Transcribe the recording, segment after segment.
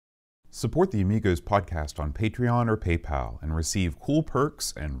Support the Amigos podcast on Patreon or PayPal and receive cool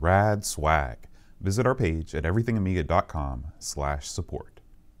perks and rad swag. Visit our page at everythingamiga.com/support.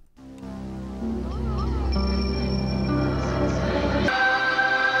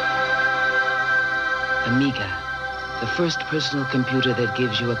 Amiga, the first personal computer that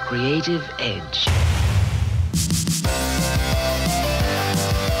gives you a creative edge.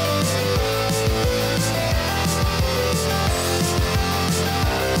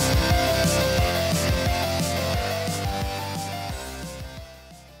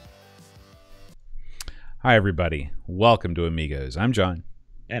 Hi everybody, welcome to Amigos. I'm John.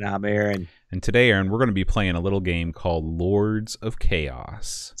 And I'm Aaron. And today, Aaron, we're going to be playing a little game called Lords of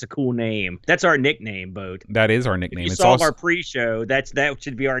Chaos. It's a cool name. That's our nickname, Boat. That is our nickname. If you it's saw also our pre-show, that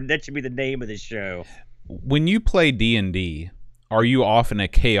should be the name of the show. When you play D&D, are you often a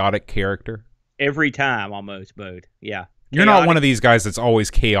chaotic character? Every time, almost, Boat. Yeah. You're not one of these guys that's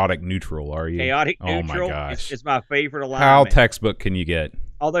always chaotic neutral, are you? Chaotic neutral. Oh my gosh, is my favorite alignment. How textbook can you get?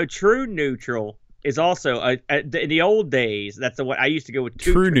 Although true neutral is also in the old days. That's the way I used to go with.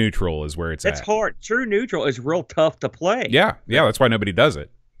 True neutral is where it's at. That's hard. True neutral is real tough to play. Yeah. That's why nobody does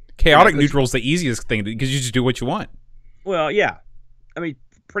it. Chaotic neutral is the easiest thing because you just do what you want. Well, yeah. I mean,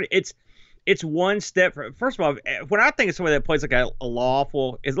 it's one step. First of all, when I think of somebody that plays like a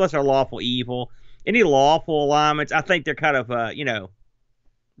lawful, unless they're lawful evil, any lawful alignments, I think they're kind of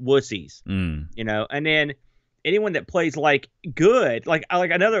wussies. And then anyone that plays like good, like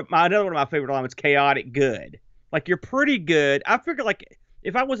another one of my favorite alignments, chaotic good. Like you're pretty good. I figure like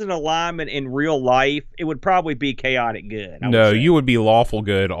if I was an alignment in real life, it would probably be chaotic good. No, you would be lawful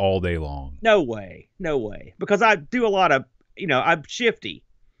good all day long. No way. Because I do a lot of, I'm shifty.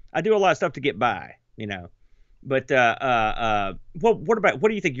 I do a lot of stuff to get by, But what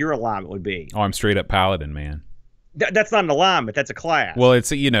do you think your alignment would be? Oh, I'm straight up paladin, man. That's not an alignment. That's a class. Well,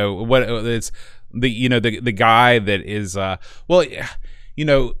 it's it's the guy that is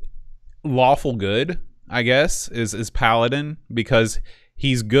lawful good, I guess, is paladin because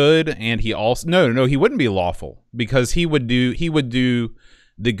he's good and he also no he wouldn't be lawful because he would do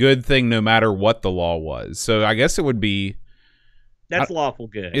the good thing no matter what the law was. So I guess it would be. That's lawful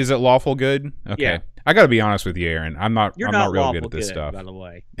good. Is it lawful good? Okay. Yeah. I got to be honest with you, Aaron. I'm not real good at this stuff. By the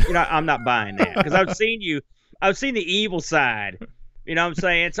way, I'm not buying that because I've seen the evil side. You know what I'm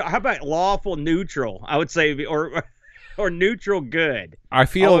saying? So how about lawful neutral? I would say or neutral good. I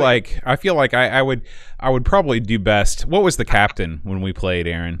feel like I would probably do best. What was the captain when we played,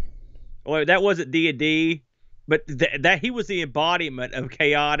 Aaron? Well, that wasn't D&D, but that he was the embodiment of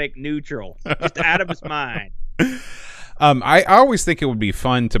chaotic neutral, just out of his mind. I always think it would be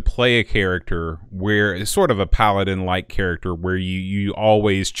fun to play a character where it's sort of a paladin-like character where you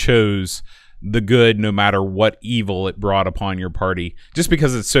always chose the good no matter what evil it brought upon your party, just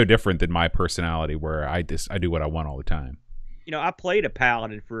because it's so different than my personality where I do what I want all the time. I played a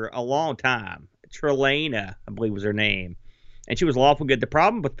paladin for a long time. Trelana, I believe was her name, and she was lawful good. The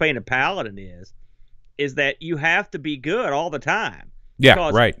problem with playing a paladin is that you have to be good all the time. Yeah,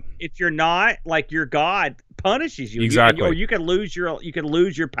 because right. If you're not, like your god punishes you. Exactly. Or you can lose your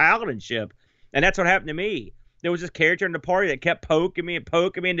paladinship, and that's what happened to me. There was this character in the party that kept poking me, and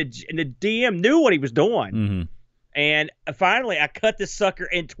the DM knew what he was doing. Mm-hmm. And finally, I cut this sucker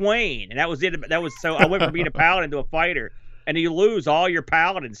in twain, and that was it. So I went from being a paladin to a fighter, and you lose all your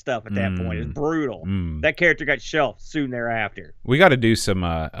paladin stuff at that point. It was brutal. That character got shelved soon thereafter. We got to do some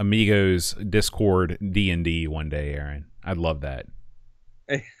Amigos Discord D&D one day, Aaron. I'd love that.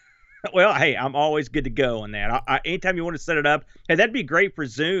 Well, hey, I'm always good to go on that. Anytime you want to set it up, hey, that'd be great for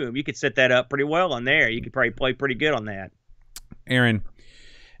Zoom. You could set that up pretty well on there. You could probably play pretty good on that. Aaron,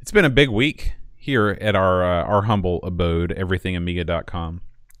 it's been a big week here at our humble abode, everythingamiga.com.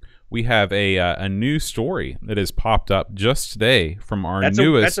 We have a new story that has popped up just today from our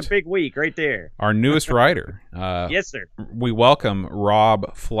newest. That's a big week right there. Our newest writer. Yes, sir. We welcome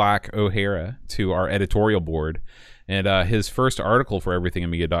Rob Flack O'Hara to our editorial board. And his first article for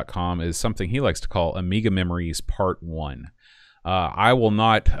everythingamiga.com is something he likes to call Amiga Memories Part 1. I will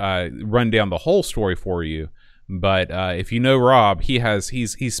not run down the whole story for you, but if you know Rob,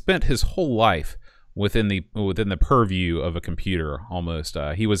 he's spent his whole life within the purview of a computer almost.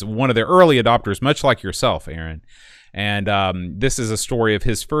 He was one of the early adopters, much like yourself, Aaron. And this is a story of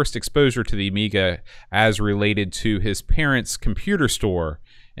his first exposure to the Amiga as related to his parents' computer store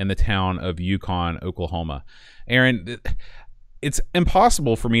in the town of Yukon, Oklahoma. Aaron, it's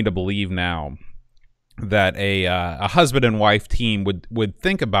impossible for me to believe now that a husband and wife team would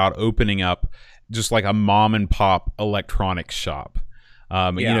think about opening up just like a mom and pop electronics shop.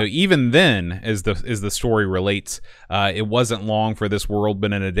 Even then, as the story relates, it wasn't long for this world,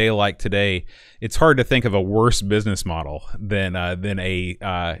 but in a day like today, it's hard to think of a worse business model than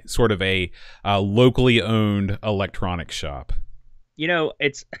a sort of a locally owned electronics shop.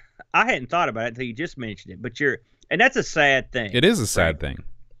 I hadn't thought about it until you just mentioned it, and that's a sad thing. It is a sad thing.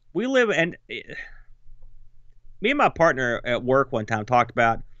 We live, and me and my partner at work one time talked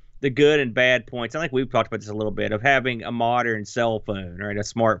about the good and bad points. I think we've talked about this a little bit, of having a modern cell phone, right, a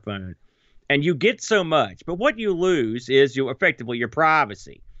smartphone, and you get so much, but what you lose is effectively your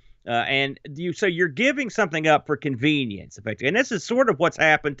privacy, so you're giving something up for convenience, effectively, and this is sort of what's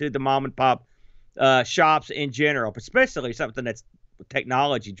happened to the mom and pop shops in general, especially something that's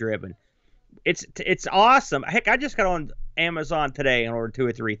technology driven. It's awesome. Heck, I just got on Amazon today and ordered 2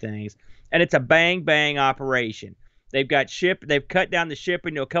 or 3 things, and it's a bang bang operation. They've cut down the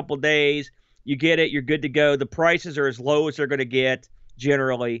shipping to a couple days. You get it, you're good to go. The prices are as low as they're going to get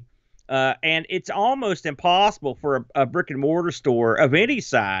generally, and it's almost impossible for a brick and mortar store of any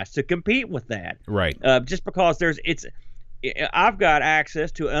size to compete with that. Right. Just because I've got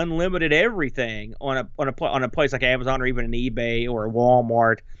access to unlimited everything on a place like Amazon or even an eBay or a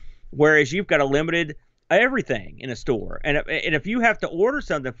Walmart, whereas you've got a limited everything in a store. And if you have to order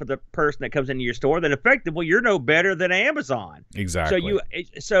something for the person that comes into your store, then effectively you're no better than Amazon. Exactly.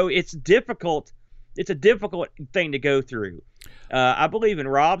 So it's difficult. It's a difficult thing to go through. I believe in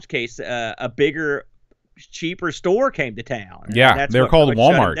Rob's case, a bigger, cheaper store came to town. Yeah, they're called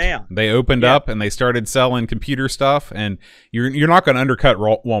Walmart. They opened up and they started selling computer stuff, and you're not going to undercut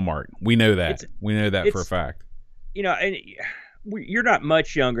Walmart. We know that. We know that for a fact. And you're not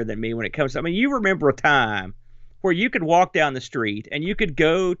much younger than me when it comes to, you remember a time where you could walk down the street and you could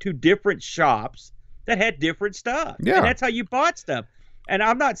go to different shops that had different stuff. Yeah. And that's how you bought stuff. And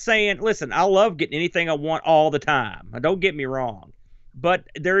I'm not saying, listen, I love getting anything I want all the time. Don't get me wrong. But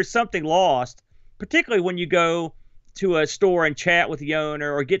there is something lost, particularly when you go to a store and chat with the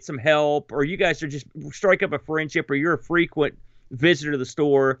owner or get some help, or you guys are just strike up a friendship, or you're a frequent visitor to the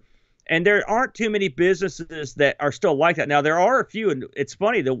store. And there aren't too many businesses that are still like that. Now, there are a few, and it's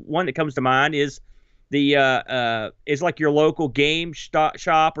funny. The one that comes to mind is is like your local game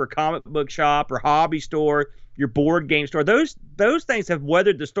shop or comic book shop or hobby store, your board game store. Those things have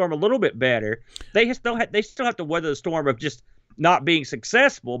weathered the storm a little bit better. They still have to weather the storm of just not being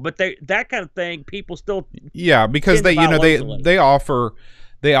successful, but that kind of thing, people still because they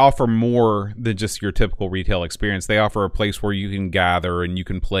offer more than just your typical retail experience. They offer a place where you can gather and you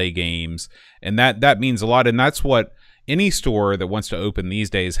can play games, and that means a lot. And that's what any store that wants to open these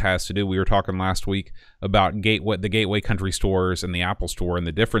days has to do. We were talking last week about the Gateway Country stores and the Apple Store, and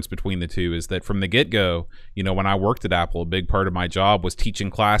the difference between the two is that from the get-go, when I worked at Apple, a big part of my job was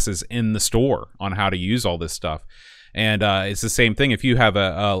teaching classes in the store on how to use all this stuff. And it's the same thing if you have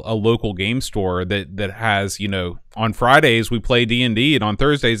a local game store that has, on Fridays we play D&D, and on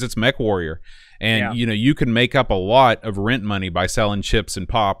Thursdays it's MechWarrior. And, you can make up a lot of rent money by selling chips and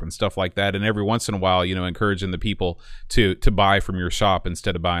pop and stuff like that. And every once in a while, encouraging the people to buy from your shop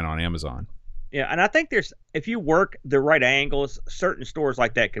instead of buying on Amazon. Yeah, and I think if you work the right angles, certain stores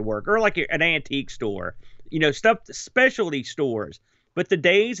like that could work. Or like an antique store, specialty stores. But the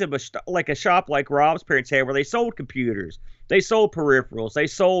days of a shop like Rob's parents had, where they sold computers, they sold peripherals, they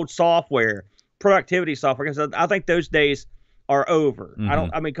sold software, productivity software, because I think those days are over.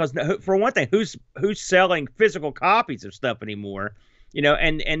 Mm-hmm. Because for one thing, who's selling physical copies of stuff anymore?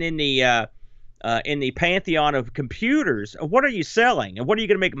 And in the pantheon of computers, what are you selling, and what are you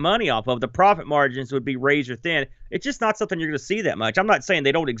going to make money off of? The profit margins would be razor thin. It's just not something you're going to see that much. I'm not saying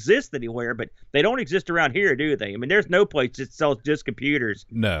they don't exist anywhere, but they don't exist around here, do they? There's no place that sells just computers.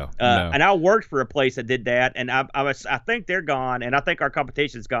 No. And I worked for a place that did that, and I think they're gone, and I think our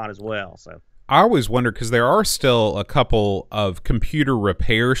competition's gone as well. So I always wonder, because there are still a couple of computer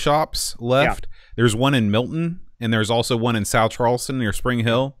repair shops left. Yeah. There's one in Milton, and there's also one in South Charleston near Spring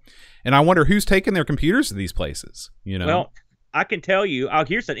Hill. And I wonder who's taking their computers to these places. Well, I can tell you.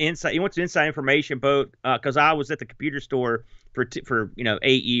 Here's an insight. You want some inside information, Boat? Because I was at the computer store for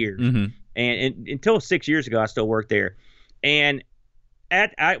 8 years, mm-hmm. and until 6 years ago, I still worked there. And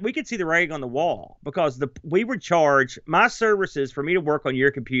we could see the writing on the wall, because we would charge my services for me to work on your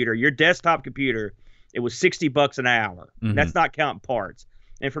computer, your desktop computer. It was $60 an hour. Mm-hmm. That's not counting parts.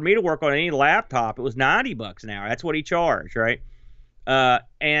 And for me to work on any laptop, it was $90 an hour. That's what he charged, right?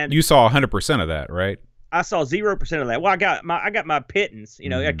 And you saw 100% of that, right? I saw 0% of that. Well, I got my pittance.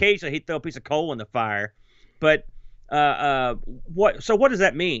 Mm-hmm. Occasionally he'd throw a piece of coal in the fire, but what does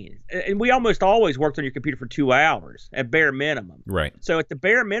that mean? And we almost always worked on your computer for 2 hours at bare minimum. Right. So at the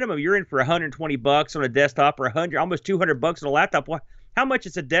bare minimum, you're in for $120 on a desktop, or almost $200 on a laptop. how much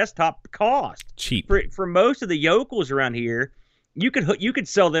does a desktop cost? Cheap. For most of the yokels around here, you could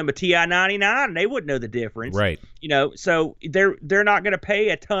sell them a TI 99 and they wouldn't know the difference. Right. So they're not going to pay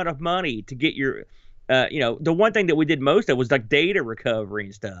a ton of money to get your the one thing that we did most of was like data recovery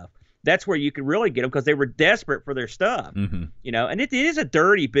and stuff. That's where you could really get them because they were desperate for their stuff. Mm-hmm. And it is a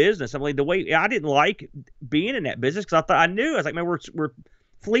dirty business. I mean, the way I didn't like being in that business because I was like, man, we're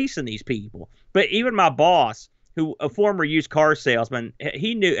fleecing these people. But even my boss, who a former used car salesman,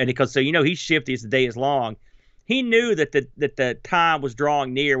 he knew, and because he's shifty as the day is long. He knew that the time was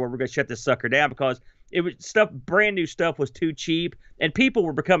drawing near where we're going to shut this sucker down because it was brand new stuff was too cheap, and people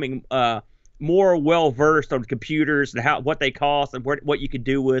were becoming more well versed on computers and what they cost and what you could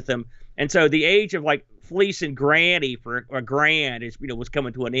do with them. And so the age of like fleecing granny for a grand was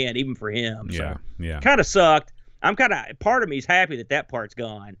coming to an end, even for him. Yeah, so, kind of sucked. I'm part of me is happy that part's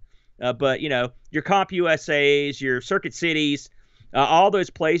gone. But your Comp USAs, your Circuit Cities. All those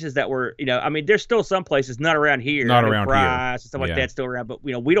places that were, I mean, there's still some places not around here. Not around Fry's here. And stuff like that still around, but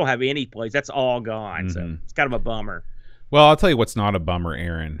we don't have any place. That's all gone. So it's kind of a bummer. Well, I'll tell you what's not a bummer,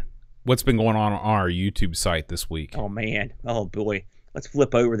 Aaron. What's been going on our YouTube site this week? Oh man. Oh boy. Let's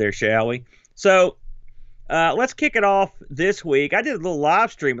flip over there, shall we? So let's kick it off this week. I did a little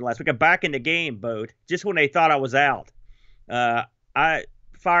live streaming last week. I'm back in the game, Boat, just when they thought I was out. I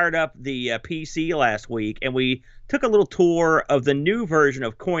fired up the PC last week, and we took a little tour of the new version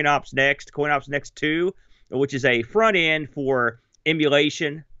of CoinOps Next 2, which is a front end for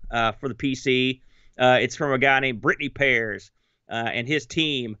emulation for the PC. It's from a guy named Brittany Pears and his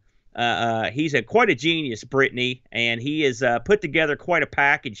team. He's quite a genius, Brittany, and he has put together quite a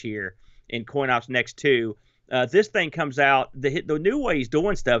package here in CoinOps Next 2. This thing comes out, the new way he's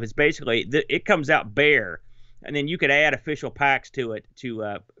doing stuff is basically, it comes out bare, and then you could add official packs to it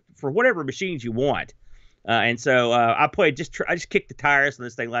for whatever machines you want. And so I just kicked the tires on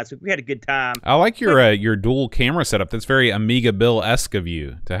this thing last week. We had a good time. I like your dual camera setup. That's very Amiga Bill-esque of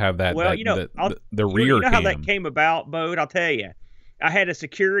you to have that. Well, the rear cam. How that came about, Bode? I'll tell you. I had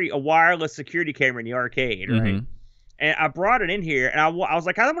a wireless security camera in the arcade, right? Mm-hmm. And I brought it in here, and I was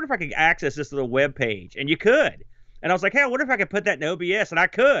like, I wonder if I could access this little web page, and you could. And I was like, hey, I wonder if I could put that in OBS, and I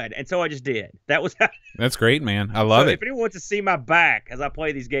could, and so I just did. That was That's great, man. I love it. If anyone wants to see my back as I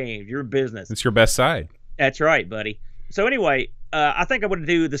play these games, you're in business. It's your best side. That's right, buddy. So anyway, I think I'm going to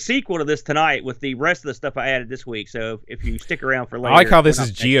do the sequel to this tonight with the rest of the stuff I added this week. So if you stick around for later. I like how this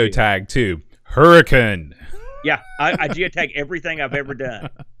is geotagged, too. Hurricane. Yeah, I geotag everything I've ever done.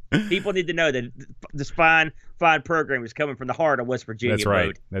 People need to know that this fine program is coming from the heart of West Virginia. That's right.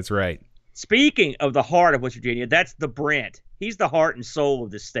 Boat. That's right. Speaking of the heart of West Virginia, that's the Brent. He's the heart and soul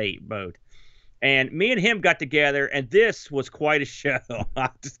of the state, Boat. And me and him got together, and this was quite a show.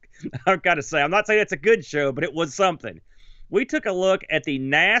 I've got to say, I'm not saying it's a good show, but it was something. We took a look at the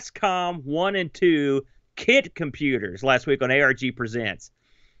NASCOM 1 and 2 kit computers last week on ARG Presents.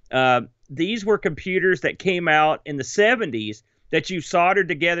 These were computers that came out in the 70s that you soldered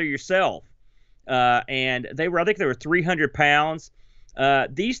together yourself. And I think they were 300 pounds.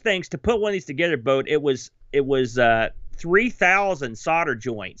 These things, to put one of these together, Boat, it was 3,000 solder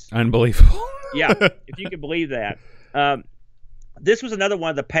joints. Unbelievable. Yeah, if you can believe that. This was another one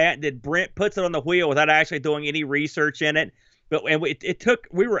of the patented. Brent puts it on the wheel without actually doing any research in it. But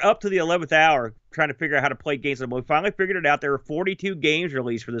we were up to the 11th hour trying to figure out how to play games. And we finally figured it out. There were 42 games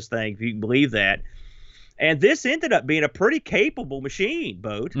released for this thing, if you can believe that. And this ended up being a pretty capable machine,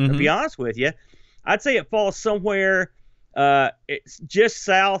 Boat, to be honest with you. I'd say it falls somewhere it's just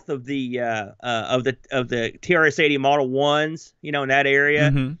south of the TRS-80 Model 1s, in that area.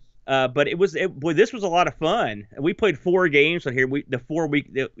 Mm-hmm. But this was a lot of fun. We played 4 games on here. 4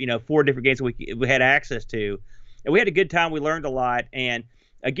 different games we had access to, and we had a good time. We learned a lot. And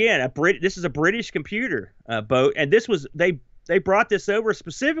again, this is a British computer, Boat, and they brought this over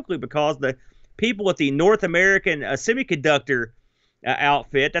specifically because the people at the North American Semiconductor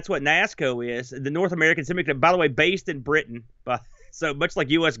outfit, that's what NASCO is, the North American Semiconductor, by the way, based in Britain, so much like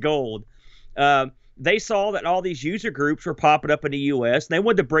U.S. Gold. They saw that all these user groups were popping up in the U.S. and they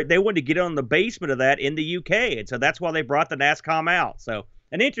wanted to get on the basement of that in the U.K. And so that's why they brought the NASCOM out. So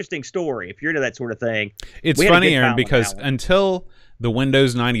an interesting story if you're into that sort of thing. It's funny, Aaron, because until the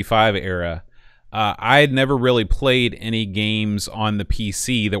Windows 95 era, I had never really played any games on the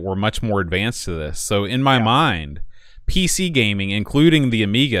PC that were much more advanced to this. So in my mind, PC gaming, including the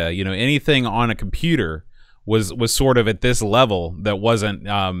Amiga, anything on a computer was sort of at this level that wasn't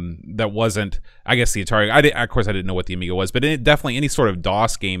I guess the Atari. Of course I didn't know what the Amiga was, but definitely any sort of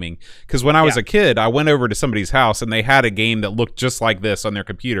DOS gaming, because when I was a kid I went over to somebody's house and they had a game that looked just like this on their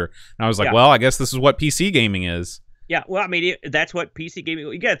computer, and I was like, well, I guess this is what PC gaming is. Yeah, well, I mean, that's what PC gaming.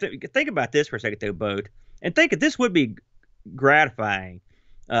 You got to think about this for a second, though, Boat, and think that this would be gratifying.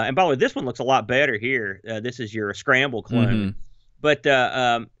 And by the way, this one looks a lot better here. This is your scramble clone, but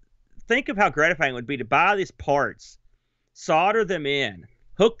think of how gratifying it would be to buy these parts, solder them in,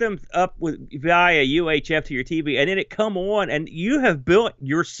 hook them up via UHF to your TV, and then it come on, and you have built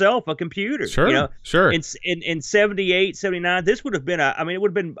yourself a computer. Sure, you know? sure. In 78, 79, this would have been it would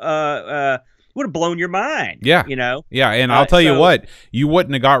have been would have blown your mind. Yeah, you know. Yeah, and I'll tell you what, you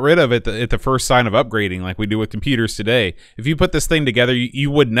wouldn't have got rid of it at the first sign of upgrading like we do with computers today. If you put this thing together, you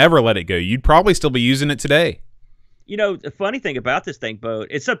would never let it go. You'd probably still be using it today. You know, the funny thing about this thing, Bo,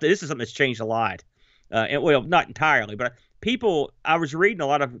 this is something that's changed a lot. And well, not entirely, but people, I was reading a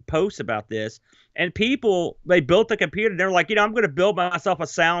lot of posts about this, and people, they built the computer, and they're like, I'm going to build myself a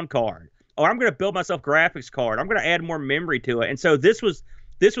sound card, or I'm going to build myself graphics card. I'm going to add more memory to it. And so this was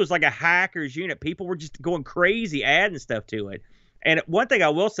like a hacker's unit. People were just going crazy adding stuff to it. And one thing I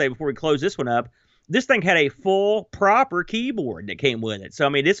will say before we close this one up, this thing had a full proper keyboard that came with it. So I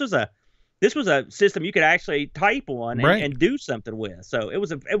mean, this was a system you could actually type on and do something with. So it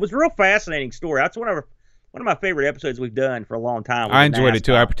was a real fascinating story. That's one of my favorite episodes we've done for a long time. I enjoyed it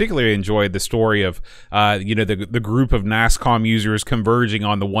too. I particularly enjoyed the story of the group of NASCOM users converging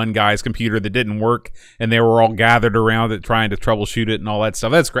on the one guy's computer that didn't work, and they were all gathered around it trying to troubleshoot it and all that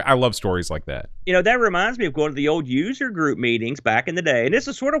stuff. That's great. I love stories like that. You know, that reminds me of going to the old user group meetings back in the day, and this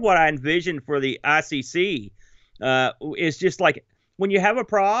is sort of what I envisioned for the ICC. Is just like, when you have a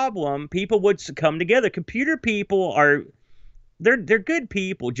problem, people would come together. Computer people they're good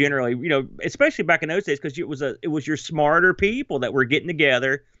people generally, especially back in those days, because it was your smarter people that were getting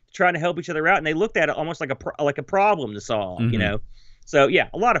together trying to help each other out, and they looked at it almost like a problem to solve, So yeah,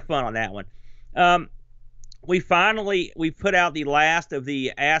 a lot of fun on that one. We put out the last of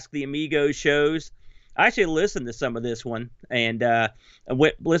the Ask the Amigos shows. I actually listened to some of this one and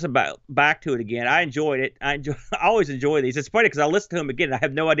listened back to it again. I enjoyed it. I always enjoy these. It's funny because I listen to them again and I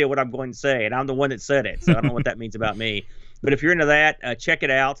have no idea what I'm going to say, and I'm the one that said it, so I don't know what that means about me. But if you're into that, check it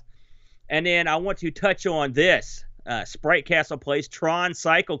out. And then I want to touch on this. Sprite Castle plays Tron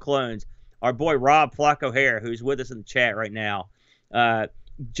Cycle Clones. Our boy Rob Flacco Hare, who's with us in the chat right now,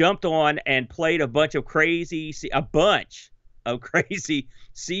 jumped on and played a bunch of crazy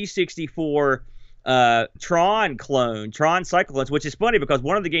C64 Tron Cycle Clones, which is funny because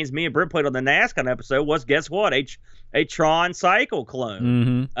one of the games me and Brent played on the NASCOM episode was, guess what, a Tron Cycle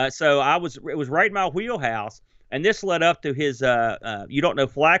clone. So it was right in my wheelhouse. And this led up to his You Don't Know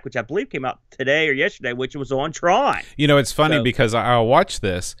Flack, which I believe came out today or yesterday, which was on Tron. It's funny because I watched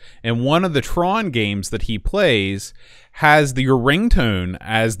this, and one of the Tron games that he plays has your ringtone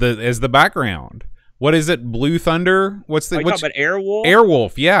as the background. What is it? Blue Thunder? What's talking about Airwolf?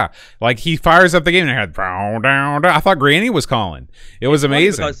 Airwolf, yeah. Like, he fires up the game and it had down, down. I thought Granny was calling. It was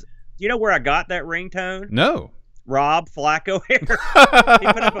amazing. Because you know where I got that ringtone? No. Rob Flacco Hare.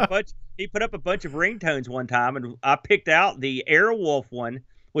 He put up a bunch of ringtones one time, and I picked out the Airwolf one,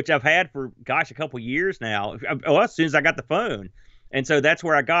 which I've had for a couple years now. Well, as soon as I got the phone, and so that's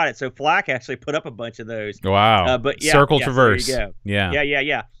where I got it. So Flack actually put up a bunch of those. Wow! But yeah, Circle Traverse. So there you go. Yeah.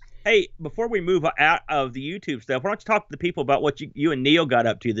 Yeah. Hey, before we move out of the YouTube stuff, why don't you talk to the people about what you and Neil got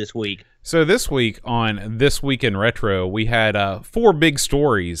up to this week? So this week on This Week in Retro, we had 4 big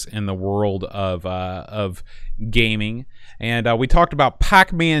stories in the world of gaming, and we talked about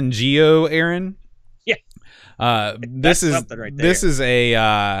Pac-Man Geo, Aaron. Yeah. This is something right there. This is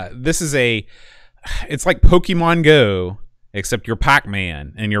a it's like Pokemon Go, except you're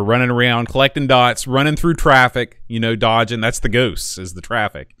Pac-Man and you're running around collecting dots, running through traffic, dodging. That's the ghosts, is the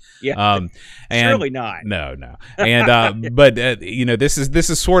traffic. Yeah. Surely not. No. And but this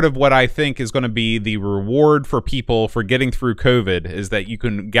is sort of what I think is going to be the reward for people for getting through COVID, is that you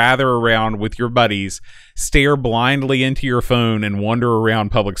can gather around with your buddies, stare blindly into your phone, and wander around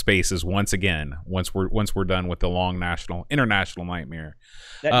public spaces once we're done with the long international nightmare.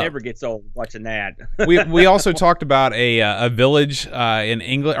 That never gets old, watching that. we also talked about a village in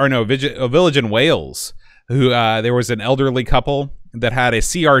England, or no, a village in Wales, who there was an elderly couple that had a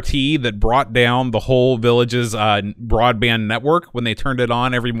CRT that brought down the whole village's broadband network when they turned it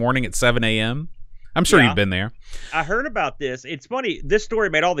on every morning at 7 a.m. I'm sure you've been there. I heard about this. It's funny. This story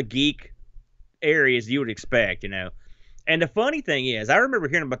made all the geek areas you would expect, And the funny thing is, I remember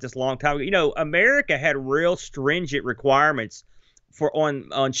hearing about this a long time ago. America had real stringent requirements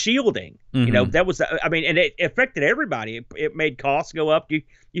on shielding. That was, and it affected everybody. It made costs go up.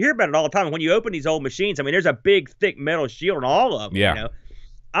 You hear about it all the time. When you open these old machines, there's a big thick metal shield on all of them.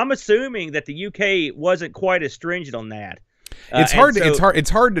 I'm assuming that the UK wasn't quite as stringent on that. It's hard. It's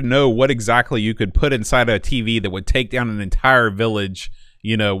hard to know what exactly you could put inside a TV that would take down an entire village.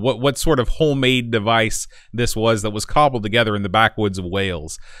 You know, what sort of homemade device this was that was cobbled together in the backwoods of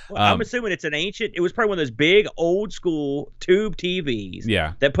Wales. Well, I'm assuming it's an ancient. It was probably one of those big old school tube TVs.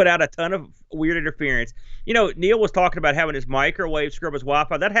 Yeah. That put out a ton of weird interference. You know, Neil was talking about having his microwave scrub his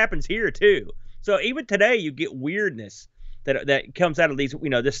Wi-Fi. That happens here too. So even today, you get weirdness that comes out of these. You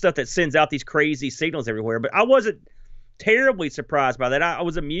know, this stuff that sends out these crazy signals everywhere. But I wasn't terribly surprised by that. I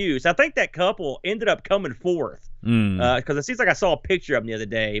was amused. I think that couple ended up coming fourth. Because it seems like I saw a picture of them the other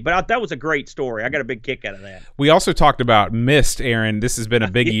day, but that was a great story. I got a big kick out of that. We also talked about Myst, Aaron. This has been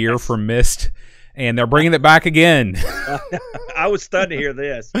a big year for Myst, and they're bringing it back again. I was stunned to hear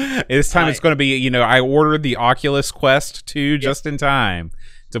this. This time it's going to be, you know, I ordered the Oculus Quest 2 just in time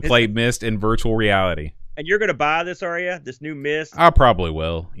to play Myst in virtual reality. And you're going to buy this, are you? This new Myst? I probably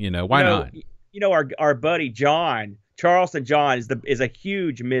will. You know, why not? You know, our buddy John, Charleston John, is a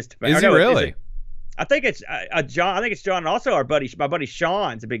huge Myst fan. Is he really? I think it's John. I think it's John, and also my buddy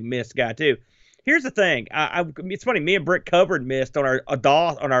Sean's a big Myst guy too. Here's the thing. It's funny. Me and Britt covered Myst on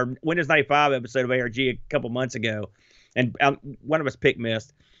our Windows 95 episode of ARG a couple months ago, and one of us picked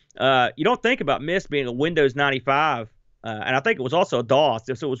Myst. You don't think about Myst being a Windows 95, and I think it was also a DOS,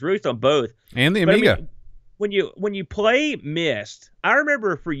 so it was released on both. And the Amiga. I mean, when you play Myst, I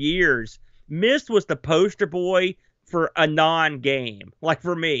remember for years Myst was the poster boy for a non-game. Like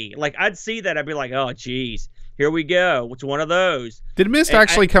for me, like I'd see that, I'd be like, oh geez, here we go, it's one of those. Did Myst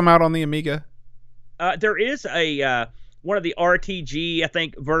actually come out on the Amiga? There is a one of the RTG, I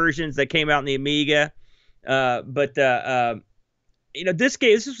think, versions that came out in the Amiga, but you know, this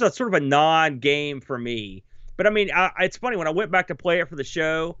was a sort of a non-game for me. But I mean, it's funny, when I went back to play it for the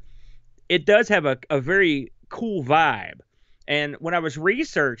show, it does have a very cool vibe. And when I was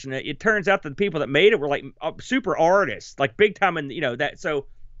researching it, it turns out that the people that made it were like super artists, like big time, and you know that. So,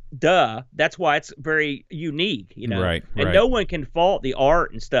 that's why it's very unique, you know. Right. And no one can fault the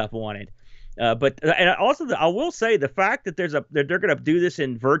art and stuff on it. But also, I will say the fact that that they're going to do this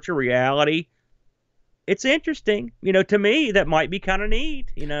in virtual reality, it's interesting. You know, to me, that might be kind of neat.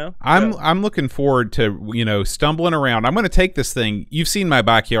 You know, I'm looking forward to, you know, stumbling around. I'm going to take this thing. You've seen my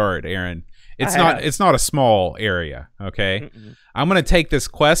backyard, Aaron. It's not a small area, okay? I'm going to take this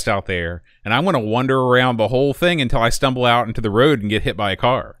Quest out there, and I'm going to wander around the whole thing until I stumble out into the road and get hit by a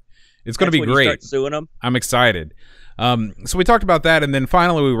car. It's going to be great. You start suing them. I'm excited. So we talked about that, and then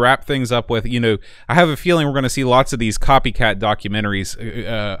finally we wrap things up with, you know, I have a feeling we're going to see lots of these copycat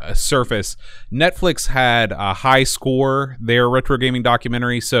documentaries surface. Netflix had a high score, their retro gaming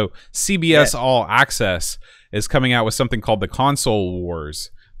documentary, so CBS All Access is coming out with something called the Console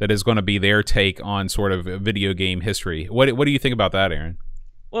Wars. That is going to be their take on sort of video game history. What do you think about that, Aaron?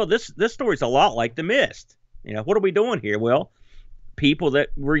 Well, this story's a lot like the Myst. You know, what are we doing here? Well, people that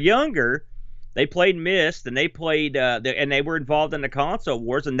were younger, they played Myst, and they played and they were involved in the console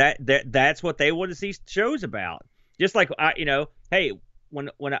wars, and that's what they want to see shows about. Just like you know, hey, when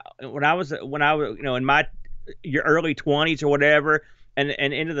I was you know, in your early 20s or whatever, and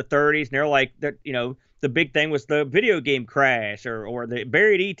into the 30s, and they're like that, you know. The big thing was the video game crash or the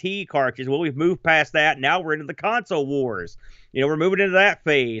buried ET cartridge. Well, we've moved past that. Now we're into the console wars. You know, we're moving into that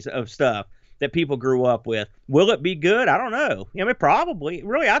phase of stuff that people grew up with. Will it be good? I don't know. I mean, probably.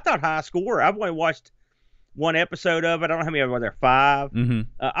 Really, I thought high score. I've only watched one episode of it. I don't know how many were there, 5.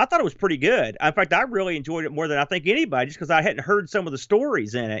 I thought it was pretty good. In fact, I really enjoyed it more than I think anybody, just because I hadn't heard some of the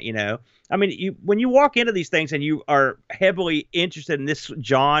stories in it, you know. I mean, when you walk into these things and you are heavily interested in this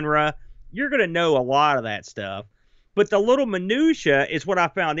genre, you're going to know a lot of that stuff. But the little minutia is what I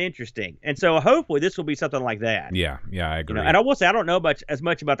found interesting. And so hopefully this will be something like that. Yeah, I agree. You know, and I will say I don't know as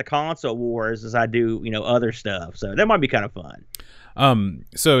much about the console wars as I do, you know, other stuff. So that might be kind of fun.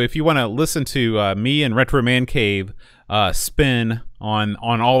 So if you want to listen to me and Retro Man Cave spin on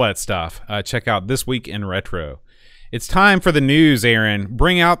all that stuff, check out This Week in Retro. It's time for the news, Aaron.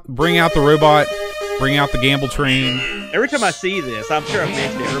 Bring out the robot. Bring out the gamble train. Every time I see this, I'm sure I've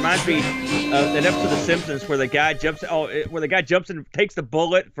mentioned it. It reminds me of that episode of The Simpsons where the guy jumps and takes the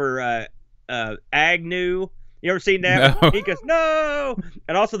bullet for Agnew. You ever seen that? No. He goes, no!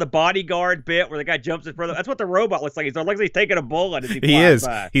 And also the bodyguard bit where the guy jumps in front of. That's what the robot looks like. He's like he's taking a bullet as he flies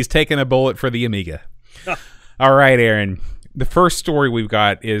by. He's taking a bullet for the Amiga. All right, Aaron. The first story we've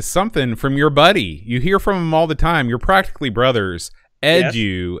got is something from your buddy. You hear from him all the time. You're practically brothers.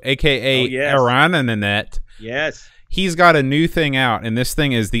 Edu, a.k.a. Arananet. Yes. He's got a new thing out, and this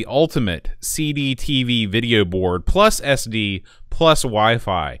thing is the ultimate CD TV video board plus SD plus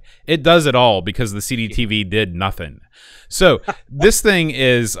Wi-Fi. It does it all because the CDTV did nothing. So this thing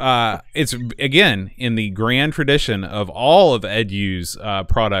is, it's again in the grand tradition of all of EduU's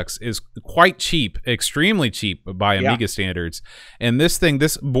products, is quite cheap, extremely cheap by Amiga standards. And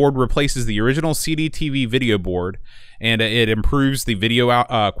this board replaces the original CDTV video board, and it improves the video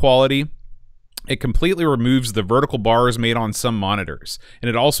quality. It completely removes the vertical bars made on some monitors, and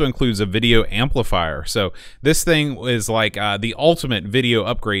it also includes a video amplifier. So this thing is like the ultimate video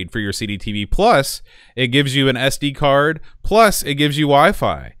upgrade for your CDTV. Plus, it gives you an SD card. Plus, it gives you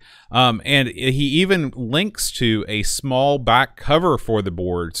Wi-Fi. And he even links to a small back cover for the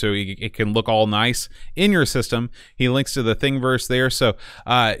board, so it can look all nice in your system. He links to the Thingiverse there. So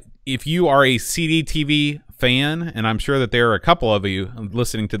if you are a CDTV fan, and I'm sure that there are a couple of you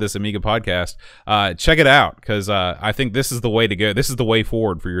listening to this Amiga podcast, check it out, because I think this is the way to go. This is the way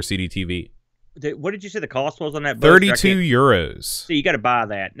forward for your CDTV. What did you say the cost was on that? 32 euros. So you got to buy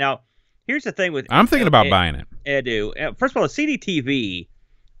that. Now, here's the thing with I'm thinking about buying it. Edu. First of all, the CDTV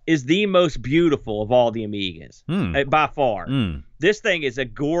is the most beautiful of all the Amigas by far. This thing is a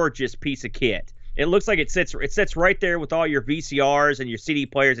gorgeous piece of kit. It looks like it sits right there with all your VCRs and your CD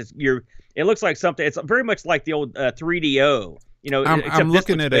players. It looks like something. It's very much like the old 3DO. You know, I'm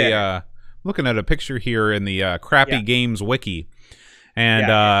looking at a picture here in the Crappy Games wiki,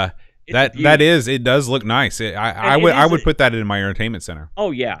 and it does look nice. I would put that in my entertainment center.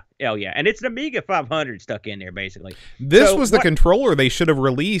 Oh yeah, and it's an Amiga 500 stuck in there basically. This was the controller they should have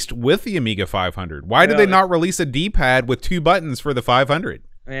released with the Amiga 500. Why did they not release a D-pad with 2 buttons for the 500?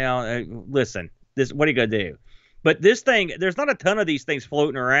 Well, listen, what are you gonna do? But this thing, there's not a ton of these things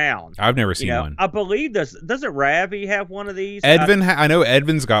floating around. I've never seen one. I believe doesn't Ravi have one of these? I know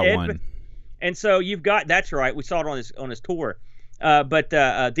Edvin's got one. And so you've got, that's right. We saw it on his tour.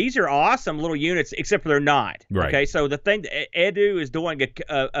 But these are awesome little units, except for they're not. Right. Okay. So the thing, Edu is doing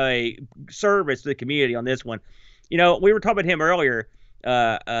a service to the community on this one. You know, we were talking about him earlier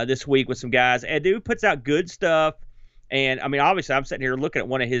this week with some guys. Edu puts out good stuff. And I mean, obviously, I'm sitting here looking at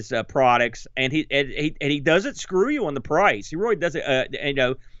one of his products, and he doesn't screw you on the price. He really doesn't. You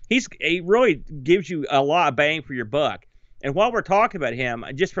know, he really gives you a lot of bang for your buck. And while we're talking about him,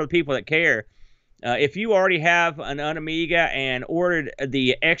 just for the people that care, if you already have an Amiga and ordered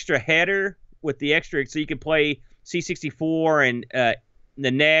the extra header with the extra, so you can play C64 and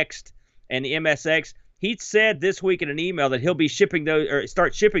the Next and the MSX, he said this week in an email that he'll be shipping those, or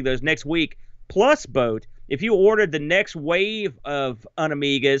start shipping those next week. Plus, Boat, if you ordered the next wave of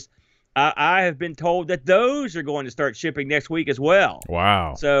Amigas, I have been told that those are going to start shipping next week as well.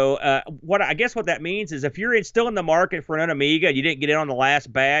 Wow. So what that means is if you're still in the market for an Amiga and you didn't get in on the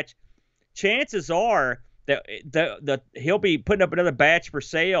last batch, chances are that he'll be putting up another batch for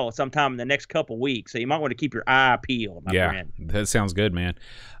sale sometime in the next couple weeks. So you might want to keep your eye peeled, my friend. That sounds good, man.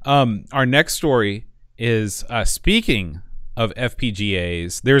 Our next story is, speaking of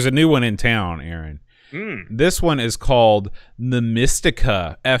FPGAs, there's a new one in town, Aaron. This one is called the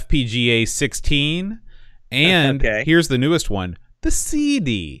Mystica FPGA 16, and here's the newest one, the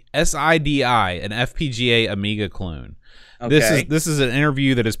SIDI, S-I-D-I, an FPGA Amiga clone. This is an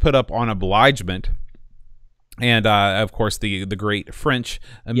interview that is put up on Obligement, and of course the great French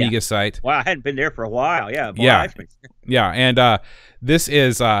Amiga site. Wow, I hadn't been there for a while. And this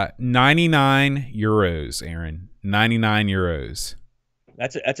is 99 euros, Aaron. 99 euros.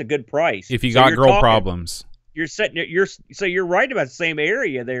 That's a good price. If you got girl problems. You're right about the same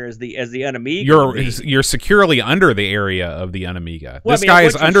area there as the Amiga. You're securely under the area of the Amiga. Well, this guy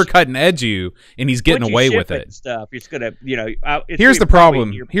is undercutting Edu, and he's getting away with it. Stuff. It's gonna, Here's the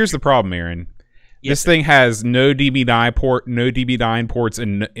problem. Here's the problem, Aaron. This thing has no DB9 ports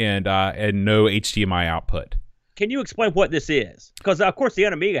and no HDMI output. Can you explain what this is? Because of course the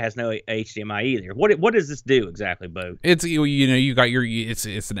Amiga has no HDMI either. What does this do exactly, Bo? It's you got your it's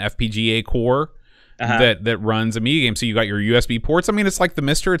an FPGA core that runs Amiga games. So you got your USB ports. I mean, it's like the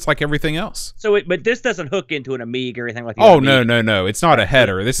Mister. It's like everything else. So but this doesn't hook into an Amiga or anything like that. Oh no! It's not a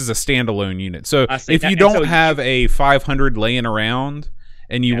header. This is a standalone unit. So if you don't have a 500 laying around,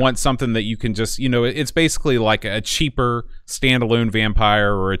 and you want something that you can just, it's basically like a cheaper standalone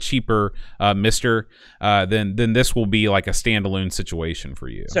Vampire or a cheaper Mister, then this will be like a standalone situation for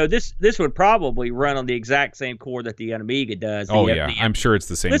you. So this would probably run on the exact same core that the Amiga does. I'm sure it's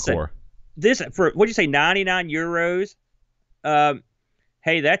the same core. This, for, what'd you say, 99 euros?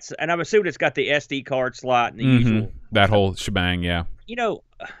 Hey, and I'm assuming it's got the SD card slot and the usual. That whole shebang, yeah.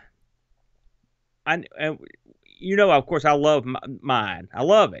 Of course, I love mine. I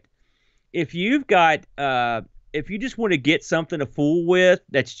love it. If you've got, if you just want to get something to fool with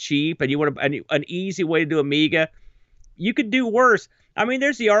that's cheap, and you want an easy way to do Amiga, you could do worse. I mean,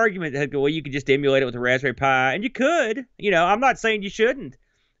 there's the argument that, well, you could just emulate it with a Raspberry Pi, and you could. I'm not saying you shouldn't.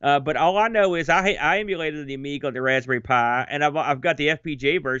 But all I know is I emulated the Amiga on the Raspberry Pi, and I've got the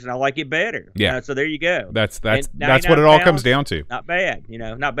FPGA version. I like it better. Yeah. So there you go. That's what it all comes down to. Not bad.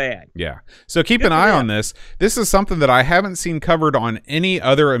 Not bad. Yeah. So keep an eye on this. This is something that I haven't seen covered on any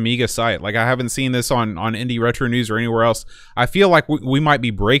other Amiga site. Like I haven't seen this on Indie Retro News or anywhere else. I feel like we might be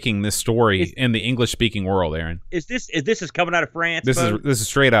breaking this story in the English speaking world, Aaron. Is this coming out of France? This is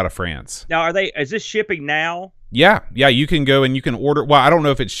straight out of France. Now is this shipping now? Yeah, you can go and you can order. Well, I don't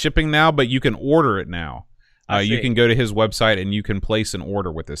know if it's shipping now, but you can order it now. You can go to his website and you can place an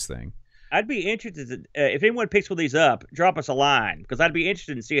order with this thing. I'd be interested if anyone picks one of these up, drop us a line because I'd be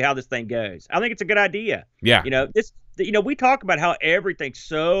interested in see how this thing goes. I think it's a good idea. Yeah, we talk about how everything's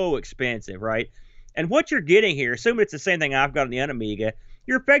so expensive, right? And what you're getting here, assuming it's the same thing I've got on the Amiga,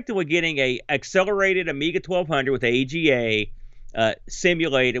 you're effectively getting a accelerated Amiga 1200 with AGA,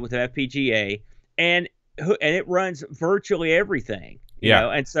 simulated with an FPGA, and it runs virtually everything. You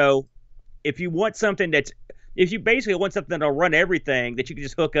know? And so if you want something if you basically want something that'll run everything that you can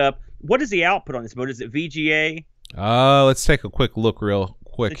just hook up, what is the output on this mode? Is it VGA? Let's take a quick look real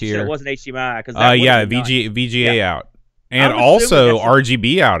quick here. It wasn't HDMI because VGA out. And also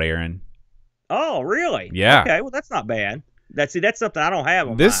RGB out, Aaron. Oh, really? Yeah. Okay, well that's not bad. That's something I don't have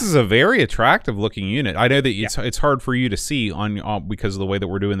on This mine. is a very attractive looking unit. I know that it's hard for you to see on because of the way that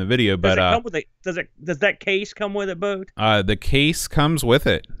we're doing the video, but does that case come with it, Boat? The case comes with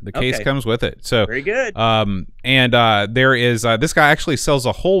it. The case comes with it. So very good. There is this guy actually sells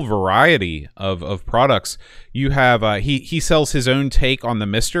a whole variety of products. You have he sells his own take on the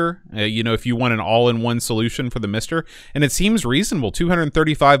Mister. If you want an all-in-one solution for the Mister, and it seems reasonable.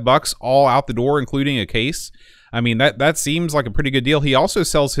 $235 all out the door, including a case. I mean, that seems like a pretty good deal. He also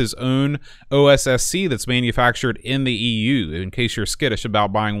sells his own OSSC that's manufactured in the EU, in case you're skittish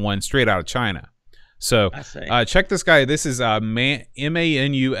about buying one straight out of China. So check this guy. This is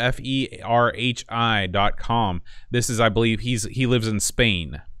MANUFERHI.com. This is, I believe, he lives in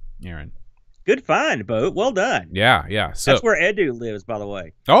Spain, Aaron. Good find, Boat. Well done. Yeah. So that's where Edu lives, by the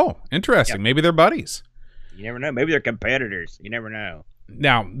way. Oh, interesting. Yeah. Maybe they're buddies. You never know. Maybe they're competitors. You never know.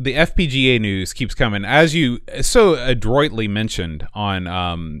 Now, the FPGA news keeps coming. As you so adroitly mentioned on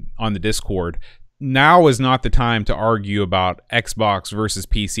the Discord, now is not the time to argue about Xbox versus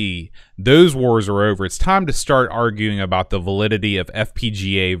PC. Those wars are over. It's time to start arguing about the validity of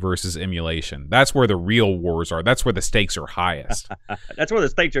FPGA versus emulation. That's where the real wars are. That's where the stakes are highest. That's where the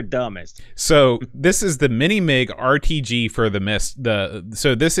stakes are dumbest. So this is the Mini MIG RTG for the Mist.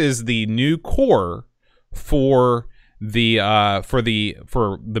 So this is the new core for the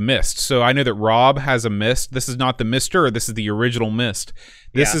Mist. So I know that Rob has a Mist. This is not the Mister. This is the original Mist.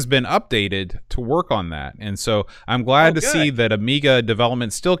 This has been updated to work on that, and so I'm glad to see that Amiga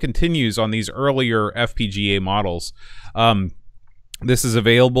development still continues on these earlier FPGA models. This is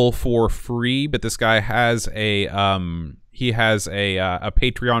available for free, but this guy has a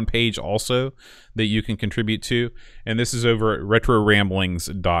Patreon page also that you can contribute to, and this is over at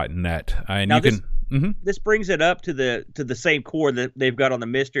retroramblings.net. And now you can. This brings it up to the same core that they've got on the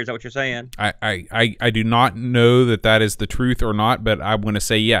Mister. Is that what you're saying? I do not know that is the truth or not, but I'm going to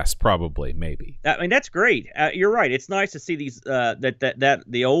say yes, probably, maybe. I mean, that's great. You're right. It's nice to see these that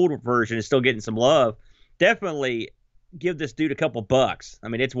the old version is still getting some love. Definitely give this dude a couple bucks. I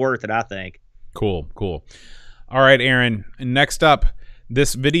mean, it's worth it, I think. Cool. All right, Aaron. Next up,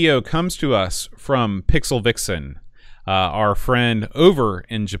 this video comes to us from Pixel Vixen, our friend over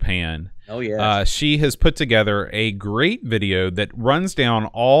in Japan. Oh, yeah. She has put together a great video that runs down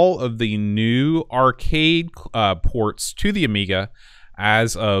all of the new arcade ports to the Amiga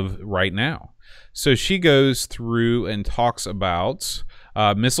as of right now. So she goes through and talks about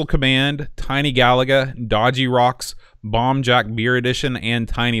Missile Command, Tiny Galaga, Dodgy Rocks, Bomb Jack Beer Edition, and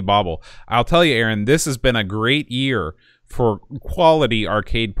Tiny Bobble. I'll tell you, Aaron, this has been a great year for quality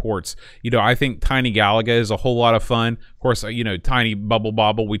arcade ports. I think Tiny Galaga is a whole lot of fun. Of course, Tiny Bubble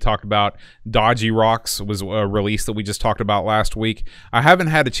Bobble we talked about. Dodgy Rocks was a release that we just talked about last week. I haven't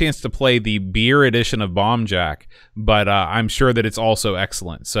had a chance to play the beer edition of Bomb Jack, but I'm sure that it's also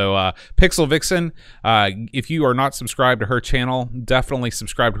excellent. So Pixel Vixen, if you are not subscribed to her channel, definitely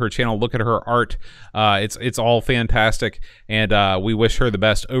subscribe to her channel. Look at her art. It's all fantastic, and we wish her the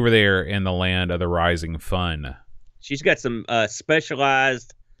best over there in the land of the rising fun. She's got some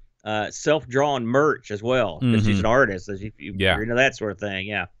specialized self-drawn merch as well, because she's an artist. So you're into that sort of thing,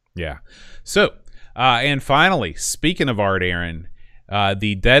 yeah. So, and finally, speaking of art, Aaron,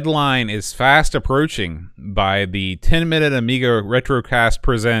 The deadline is fast approaching by the 10-minute Amiga Retrocast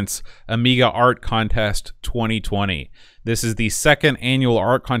Presents Amiga Art Contest 2020. This is the second annual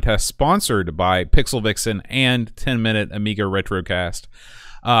art contest sponsored by Pixel Vixen and 10-minute Amiga Retrocast.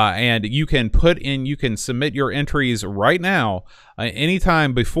 And you can submit your entries right now,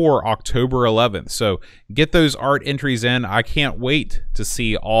 anytime before October 11th. So get those art entries in. I can't wait to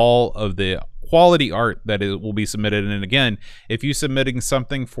see all of the quality art that will be submitted. And again, if you're submitting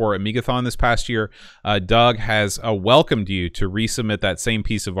something for Amigathon this past year, Doug has welcomed you to resubmit that same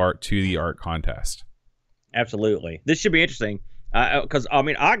piece of art to the art contest. Absolutely, this should be interesting. Because I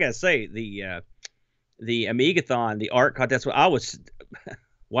mean, I gotta say the Amigathon, the art contest, I was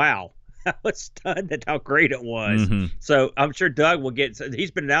wow, I was stunned at how great it was. So I'm sure Doug will get.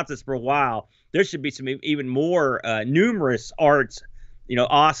 He's been announcing this for a while. There should be some even more numerous arts.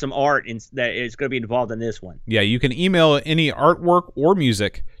 Awesome art that is going to be involved in this one. Yeah, you can email any artwork or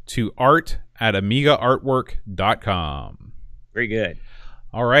music to art@amigaartwork.com. Very good.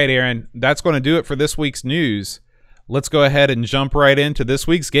 All right, Aaron, that's going to do it for this week's news. Let's go ahead and jump right into this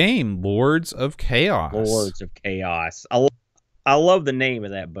week's game, Lords of Chaos. Lords of Chaos. I love the name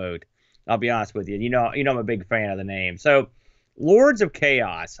of that boat. I'll be honest with you. You know I'm a big fan of the name. So, Lords of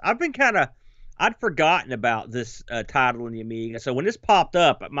Chaos. I'd forgotten about this title in the Amiga. So when this popped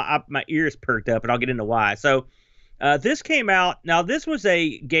up, my ears perked up, and I'll get into why. So this came out. Now, this was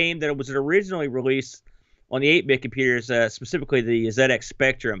a game that was originally released on the 8-bit computers, specifically the ZX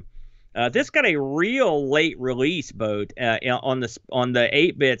Spectrum. This got a real late release, boat on the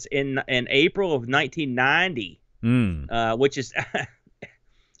 8-bits in April of 1990, which is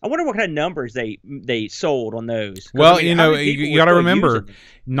I wonder what kind of numbers they sold on those. Well, you got to remember,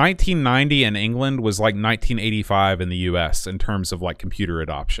 1990 in England was like 1985 in the U.S. in terms of like computer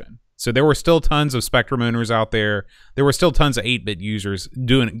adoption. So there were still tons of Spectrum owners out there. There were still tons of 8-bit users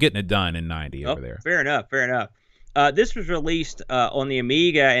getting it done in 90 over there. Fair enough. This was released on the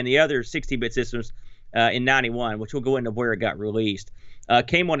Amiga and the other 16-bit systems in 91, which we'll go into where it got released.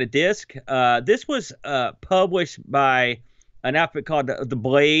 Came on a disc. This was published by an outfit called The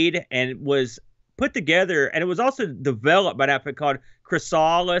Blade, and it was put together, and it was also developed by an outfit called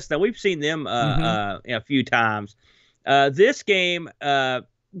Chrysalis. Now, we've seen them a few times. This game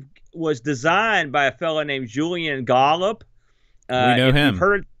was designed by a fellow named Julian Gollop. We know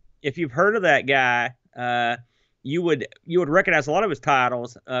him. If you've heard of that guy, you would recognize a lot of his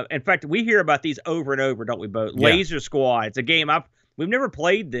titles. In fact, we hear about these over and over, don't we both? Yeah. Laser Squad. It's a game we've never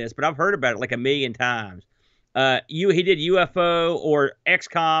played this, but I've heard about it like a million times. He did UFO or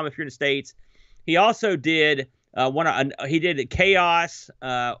XCOM if you're in the States. He also did he did Chaos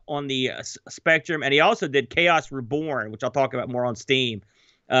on the Spectrum, and he also did Chaos Reborn, which I'll talk about more on Steam.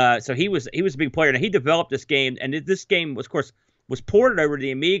 So he was a big player. Now, he developed this game, and this game was, of course, was ported over to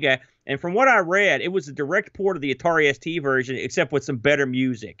the Amiga. And from what I read, it was a direct port of the Atari ST version, except with some better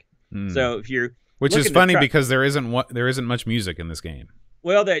music. So if you're which is funny because there isn't much music in this game.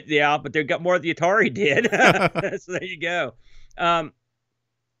 Well, but they got more than the Atari did. So there you go.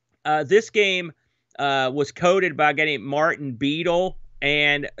 This game was coded by a guy named Martin Beadle,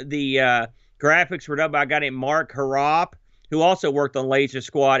 and the graphics were done by a guy named Mark Harrop, who also worked on Laser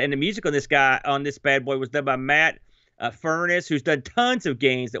Squad. And the music on this bad boy was done by Matt Furness, who's done tons of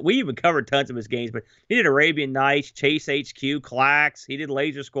games that we even covered tons of his games. But he did Arabian Nights, Chase HQ, Clax. He did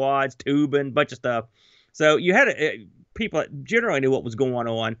Laser Squads, Tubin, bunch of stuff. So you had people that generally knew what was going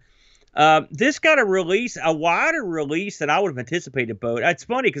on. This got a wider release than I would have anticipated, Bo. It's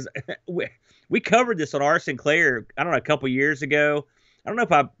funny because we covered this on our Sinclair, I don't know, a couple years ago. I don't know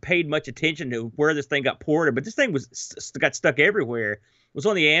if I paid much attention to where this thing got ported, but this thing got stuck everywhere. It was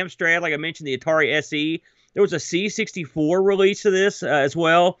on the Amstrad, like I mentioned, the Atari SE. There was a C64 release of this as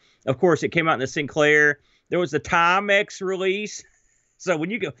well. Of course, it came out in the Sinclair. There was the Timex release. So when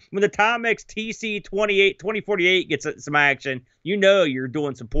the Timex TC2048 gets some action, you're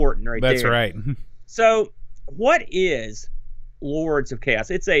doing some porting right there. That's right. So what is Lords of Chaos?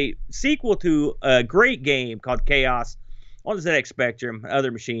 It's a sequel to a great game called Chaos on the ZX Spectrum, other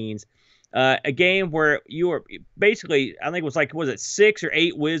machines. A game where you are basically, I think it was 6 or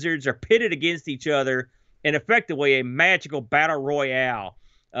 8 wizards are pitted against each other in effectively a magical battle royale,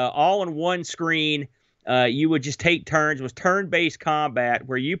 all on one screen. You would just take turns. It was turn-based combat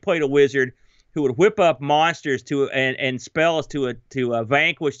where you played a wizard who would whip up monsters and spells to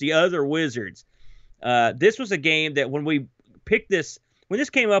vanquish the other wizards. This was a game that when this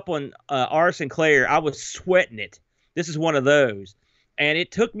came up on our Sinclair, I was sweating it. This is one of those. And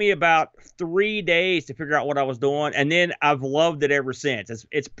it took me about 3 days to figure out what I was doing, and then I've loved it ever since.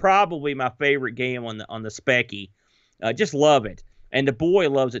 It's probably my favorite game on the Specky. Just love it. and the boy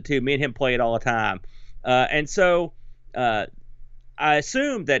loves it too. Me and him play it all the time. And so I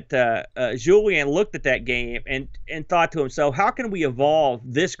assumed that Julien looked at that game and thought to himself, how can we evolve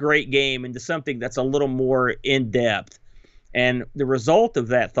this great game into something that's a little more in-depth? And the result of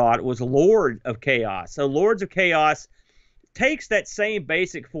that thought was Lord of Chaos. So Lords of Chaos takes that same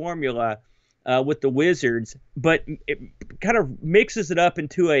basic formula with the wizards, but it kind of mixes it up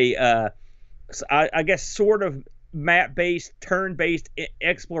into a, I guess, sort of map-based, turn-based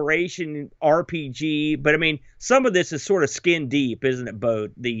exploration RPG. But I mean, some of this is sort of skin deep, isn't it,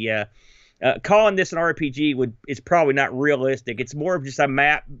 Bode? The calling this an RPG is probably not realistic. It's more of just a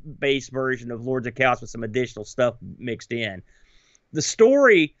map-based version of Lords of Chaos with some additional stuff mixed in. The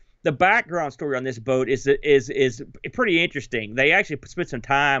story, the background story on this boat is pretty interesting. They actually spent some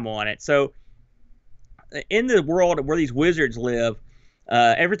time on it. So in the world where these wizards live,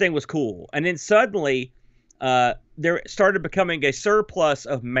 everything was cool, and then suddenly there started becoming a surplus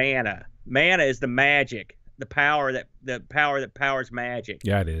of mana. Mana is the magic, the power that powers magic.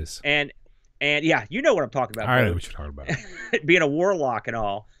 Yeah, it is. And yeah, you know what I'm talking about. I know what you're talking about. Being a warlock and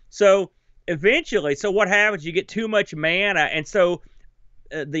all. So eventually, what happens? You get too much mana, and so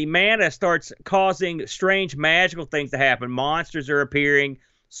the mana starts causing strange magical things to happen. Monsters are appearing.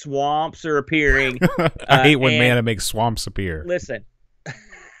 Swamps are appeing. I hate when mana makes swamps appear. Listen,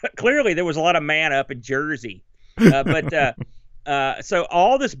 clearly there was a lot of mana up in Jersey. So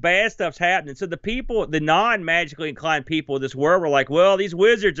all this bad stuff's happening. So the people, the non-magically inclined people of this world were like, well, these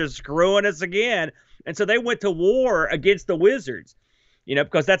wizards are screwing us again. And so they went to war against the wizards,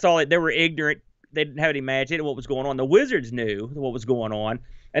 because that's all. They were ignorant. They didn't have any magic. They didn't know what was going on. The wizards knew what was going on.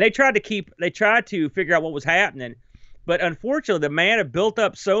 And they tried to figure out what was happening. But unfortunately, the mana built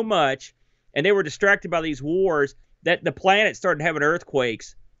up so much, and they were distracted by these wars, that the planet started having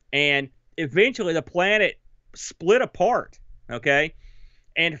earthquakes. And eventually the planet split apart, okay?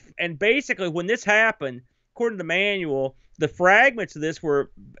 And basically when this happened, according to the manual, the fragments of this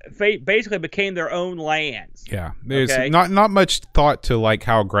were basically became their own lands. Yeah, there's not much thought to like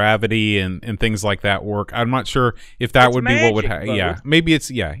how gravity and things like that work. I'm not sure if that would be what would happen. Yeah, maybe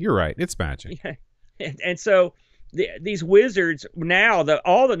it's, yeah, you're right. It's magic. Yeah. And so these wizards, now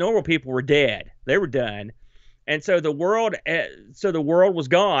all the normal people were dead. They were done. And so the world was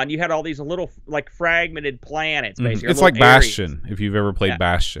gone. You had all these little like fragmented planets, basically. It's like Bastion, if you've ever played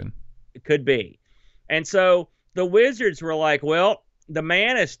Bastion. It could be. And so the wizards were like, well, the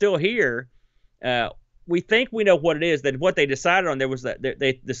mana is still here. We think we know what it is. Then what they decided on,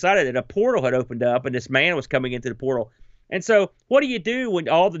 they decided that a portal had opened up and this mana was coming into the portal. And so what do you do when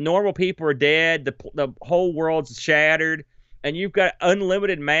all the normal people are dead, the whole world's shattered, and you've got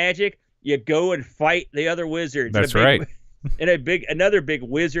unlimited magic? You go and fight the other wizards. That's right. In another big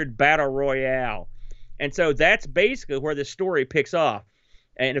wizard battle royale. And so that's basically where the story picks off.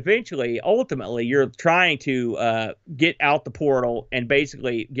 And ultimately, you're trying to get out the portal and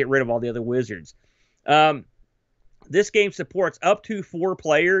basically get rid of all the other wizards. This game supports up to 4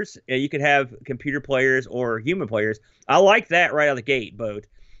 players. You could have computer players or human players. I like that right out of the gate, Bode.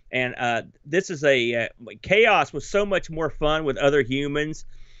 And this is Chaos was so much more fun with other humans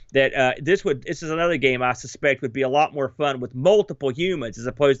that this is another game I suspect would be a lot more fun with multiple humans as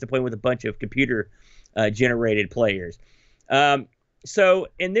opposed to playing with a bunch of computer generated players. So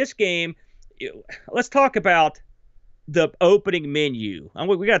in this game, let's talk about the opening menu.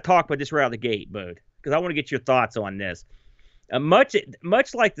 We got to talk about this right out of the gate, Bode, because I want to get your thoughts on this. Much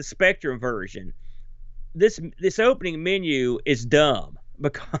like the Spectrum version, this opening menu is dumb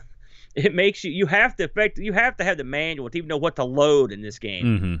because it makes you have to have the manual to even know what to load in this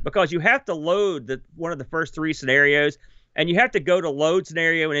game, because you have to load one of the first 3 scenarios, and you have to go to load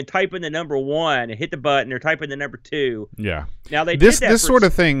scenario and then type in the number 1 and hit the button, or type in the number 2. Yeah. Now this sort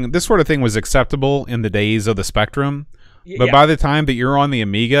of thing was acceptable in the days of the Spectrum, but by the time that you're on the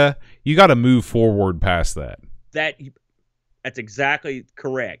Amiga, you got to move forward past that. That's exactly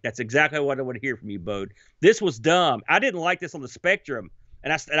correct. That's exactly what I want to hear from you, Bode. This was dumb. I didn't like this on the Spectrum,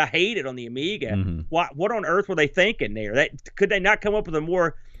 and I hate it on the Amiga. What on earth were they thinking there? Could they not come up with a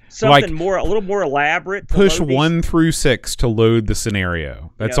little more elaborate? Push 1 through 6 to load the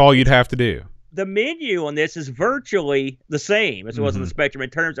scenario. That's all you'd have to do. The menu on this is virtually the same as it was on the Spectrum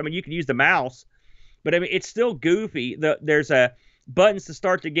in terms. I mean, you can use the mouse, but I mean it's still goofy. There's buttons to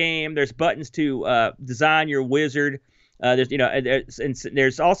start the game. There's buttons to design your wizard.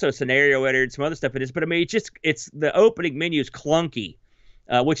 There's also a scenario editor and some other stuff in this. But I mean, it's the opening menu is clunky,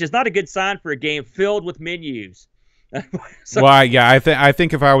 which is not a good sign for a game filled with menus. Well, yeah, I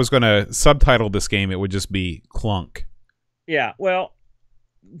think if I was going to subtitle this game, it would just be Clunk. Yeah, well,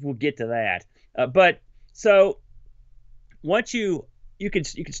 we'll get to that. But so once you can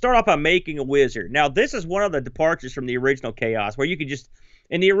start off by making a wizard. Now this is one of the departures from the original Chaos, where you could just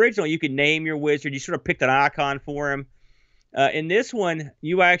in the original you could name your wizard. You sort of picked an icon for him. In this one,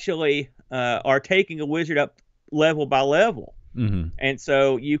 you actually are taking a wizard up level by level. Mm-hmm. And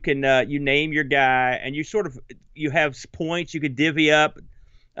so you can you name your guy, and you have points you could divvy up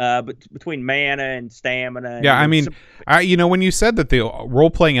between mana and stamina. Yeah, I mean, when you said that the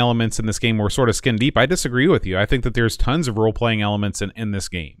role-playing elements in this game were sort of skin deep, I disagree with you. I think that there's tons of role-playing elements in this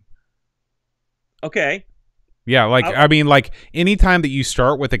game. Okay. Yeah, I mean, like anytime that you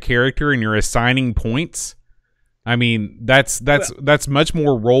start with a character and you're assigning points, I mean, that's much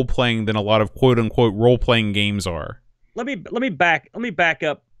more role-playing than a lot of quote-unquote role-playing games are. Let me back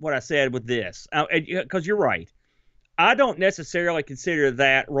up what I said with this, because you're right. I don't necessarily consider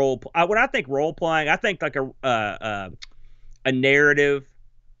that when I think role playing, I think like a narrative,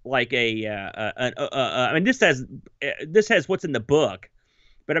 like I mean, this has what's in the book,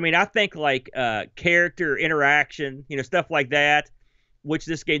 but I mean, I think like character interaction, stuff like that, which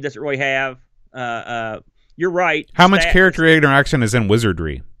this game doesn't really have. You're right. How much character interaction is in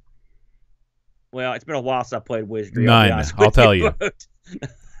Wizardry? Well, it's been a while since I played Wizardry. None, I'll tell you.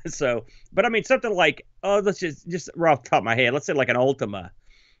 So, but I mean, something like, let's just right off the top of my head, let's say like an Ultima.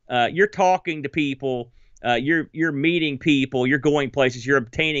 You're talking to people, you're meeting people, you're going places, you're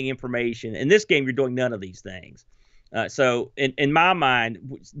obtaining information. In this game, you're doing none of these things. So, in my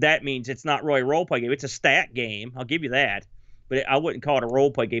mind, that means it's not really a role play game. It's a stat game. I'll give you that, but I wouldn't call it a role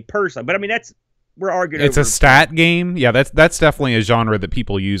play game personally. But I mean, we're arguing. It's a stat game. Yeah, that's definitely a genre that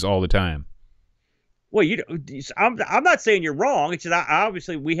people use all the time. Well, I'm not saying you're wrong. It's just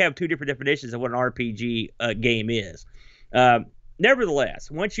obviously we have two different definitions of what an RPG game is. Nevertheless,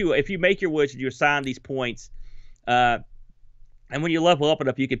 if you make your wizard, you assign these points, and when you level up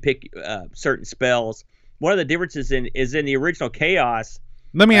enough, you can pick certain spells. One of the differences is in the original Chaos.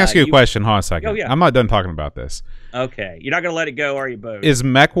 Let me ask you a question. Hold on a second. Oh, yeah. I'm not done talking about this. Okay, you're not gonna let it go, are you, Bo? Is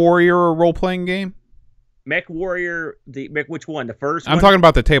Mech Warrior a role playing game? Mech Warrior, which one? The first one? I'm talking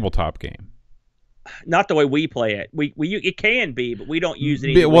about the tabletop game. Not the way we play it. It can be, but we don't use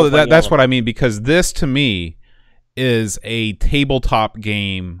it. Well, that's what I mean, because this to me is a tabletop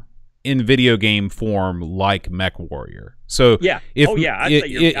game in video game form, like Mech Warrior. So yeah,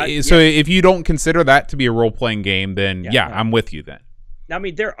 if you don't consider that to be a role playing game, then I'm with you then. I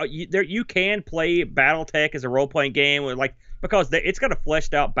mean, you can play BattleTech as a role playing game because it's got a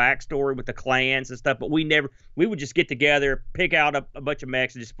fleshed out backstory with the clans and stuff, but we would just get together, pick out a bunch of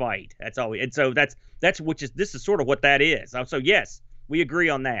mechs and just fight. That's all. And so this is sort of what that is. So yes, we agree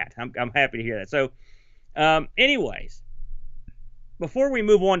on that. I'm happy to hear that. So, anyways, before we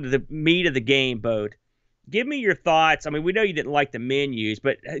move on to the meat of the game, Bode, give me your thoughts. I mean, we know you didn't like the menus,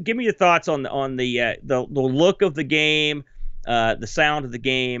 but give me your thoughts on the look of the game, the sound of the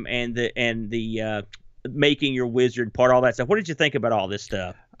game, and the making your wizard part, all that stuff. What did you think about all this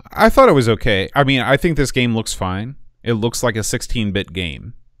stuff? I thought it was okay. I mean, I think this game looks fine. It looks like a 16-bit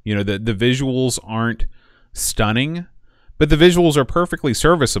game. The visuals aren't stunning, but the visuals are perfectly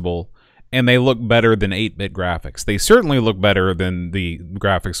serviceable, and they look better than 8-bit graphics. They certainly look better than the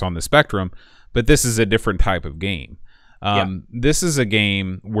graphics on the Spectrum, but this is a different type of game. This is a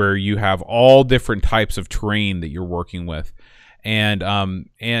game where you have all different types of terrain that you're working with. And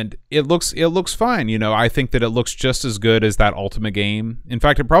it looks fine. I think that it looks just as good as that Ultima game. In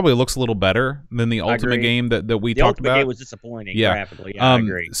fact, it probably looks a little better than the Ultima game that we talked about. The Ultima game was disappointing graphically. Yeah, I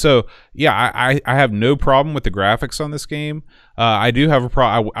agree. So yeah, I have no problem with the graphics on this game. I do have a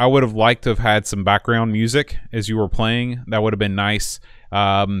problem. I would have liked to have had some background music as you were playing. That would have been nice.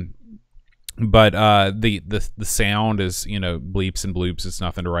 But the sound is bleeps and bloops. It's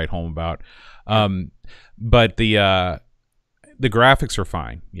nothing to write home about. But the graphics are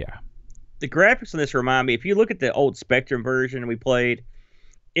fine. Yeah. The graphics on this remind me, if you look at the old Spectrum version we played,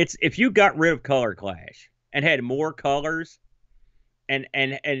 if you got rid of color clash and had more colors and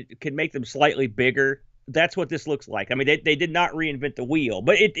could make them slightly bigger, that's what this looks like. I mean, they did not reinvent the wheel,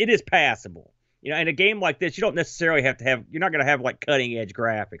 but it is passable. In a game like this, you don't necessarily have to you're not going to have like cutting edge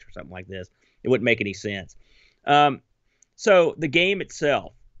graphics or something like this. It wouldn't make any sense. So the game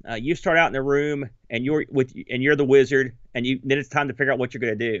itself, you start out in the room and you're the wizard, and then it's time to figure out what you're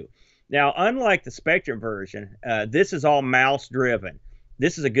going to do. Now, unlike the Spectrum version, this is all mouse driven.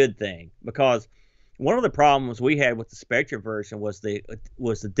 This is a good thing, because one of the problems we had with the Spectrum version was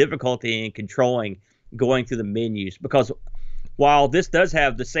the difficulty in controlling going through the menus, because while this does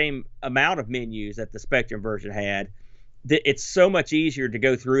have the same amount of menus that the Spectrum version had, it's so much easier to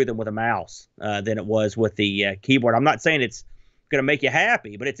go through them with a mouse than it was with the keyboard. I'm not saying it's going to make you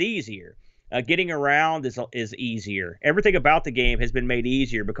happy, but it's easier. Getting around is easier. Everything about the game has been made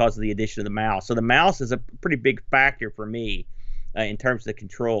easier because of the addition of the mouse. So the mouse is a pretty big factor for me in terms of the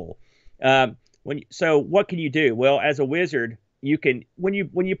control. So what can you do? Well, as a wizard, you can when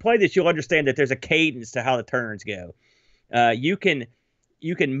you play this, you'll understand that there's a cadence to how the turns go. You can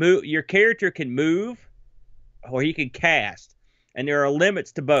move. Your character can move, or he can cast, and there are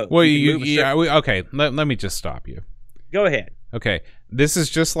limits to both. Well, okay. Let me just stop you. Go ahead. Okay, this is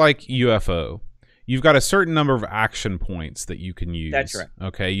just like UFO. You've got a certain number of action points that you can use. That's right.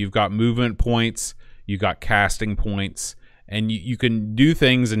 Okay, you've got movement points, you've got casting points, and you can do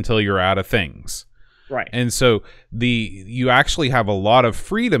things until you're out of things. Right. And so you actually have a lot of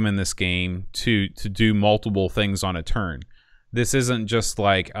freedom in this game to do multiple things on a turn. This isn't just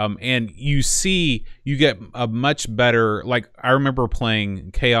like and you get a much better, like I remember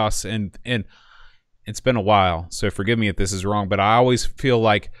playing Chaos and it's been a while, so forgive me if this is wrong, but I always feel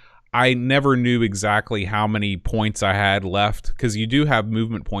like I never knew exactly how many points I had left, because you do have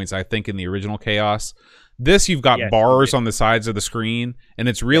movement points, I think, in the original Chaos. This, you've got bars on the sides of the screen, and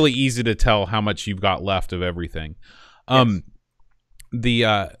it's really easy to tell how much you've got left of everything. When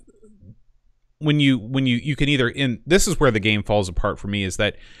you can either, this is where the game falls apart for me, is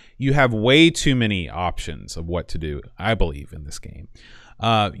that you have way too many options of what to do, I believe, in this game.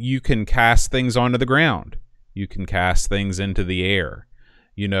 You can cast things onto the ground. You can cast things into the air.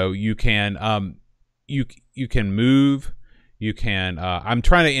 You know, you can you can move. You can. I'm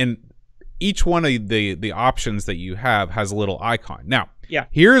trying to. In each one of the options that you have has a little icon. Now,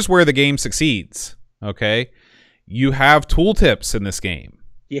 here's where the game succeeds. Okay, you have tooltips in this game.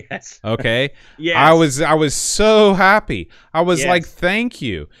 Yes. Okay. Yes. I was so happy. I was like, thank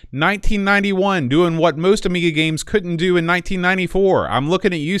you. 1991, doing what most Amiga games couldn't do in 1994. I'm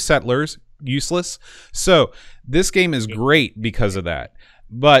looking at you, settlers. Useless. So this game is great because of that.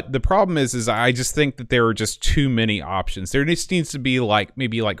 But the problem is I just think that there are just too many options. There just needs to be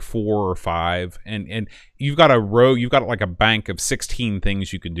maybe 4 or 5, and you've got like a bank of 16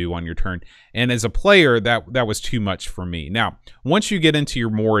 things you can do on your turn. And as a player, that was too much for me. Now, once you get into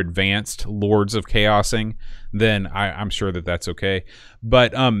your more advanced Lords of Chaosing, then I'm sure that that's okay.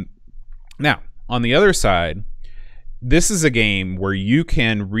 But now on the other side, this is a game where you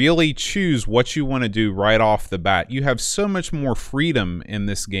can really choose what you want to do right off the bat. You have so much more freedom in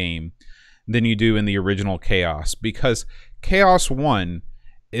this game than you do in the original Chaos, because Chaos 1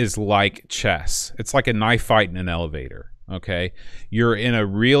 is like chess. It's like a knife fight in an elevator. Okay, you're in a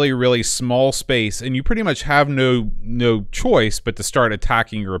really, really small space, and you pretty much have no choice but to start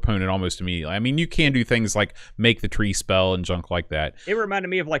attacking your opponent almost immediately. I mean, you can do things like make the tree spell and junk like that. It reminded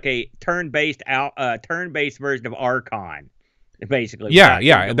me of like a turn-based version of Archon, basically.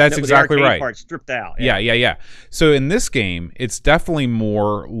 Yeah, that's exactly right. Part stripped out. Yeah. So in this game, it's definitely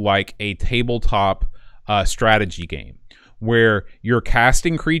more like a tabletop strategy game, where you're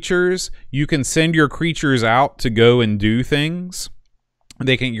casting creatures. You can send your creatures out to go and do things.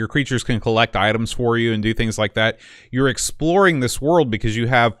 Your creatures can collect items for you and do things like that. You're exploring this world because you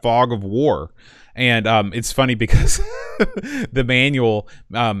have Fog of War. And it's funny because the manual,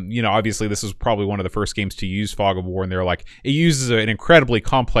 obviously this is probably one of the first games to use Fog of War, and they're like, it uses an incredibly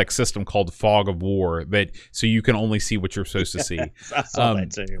complex system called Fog of War, so you can only see what you're supposed to see. I saw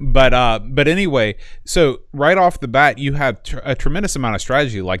that too. But anyway, so right off the bat, you have a tremendous amount of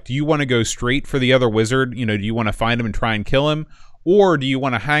strategy. Like, do you want to go straight for the other wizard? Do you want to find him and try and kill him? Or do you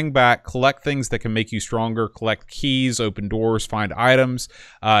want to hang back, collect things that can make you stronger, collect keys, open doors, find items,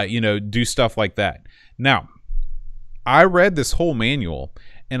 do stuff like that? Now, I read this whole manual,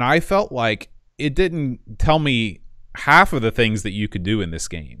 and I felt like it didn't tell me half of the things that you could do in this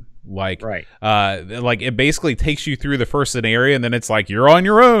game. Like it basically takes you through the first scenario, and then it's like, you're on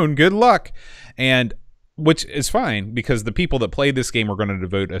your own, good luck. And which is fine, because the people that play this game are going to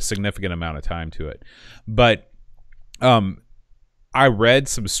devote a significant amount of time to it. But I read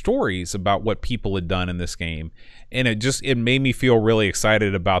some stories about what people had done in this game, and it made me feel really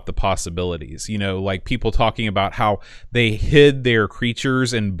excited about the possibilities. Like people talking about how they hid their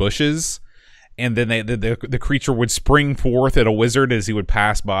creatures in bushes, and then the creature would spring forth at a wizard as he would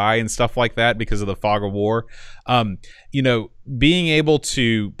pass by and stuff like that because of the Fog of War. Being able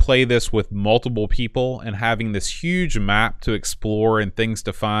to play this with multiple people and having this huge map to explore and things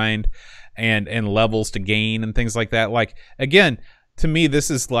to find and levels to gain and things like that. Like, again, to me, this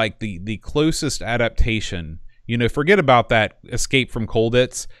is like the closest adaptation. Forget about that Escape from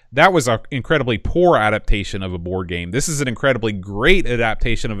Colditz. That was an incredibly poor adaptation of a board game. This is an incredibly great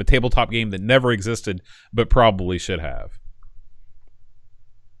adaptation of a tabletop game that never existed, but probably should have.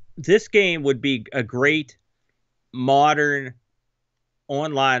 This game would be a great modern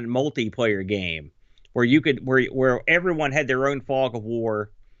online multiplayer game where you could where everyone had their own fog of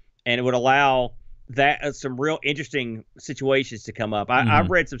war, and it would allow that some real interesting situations to come up. I've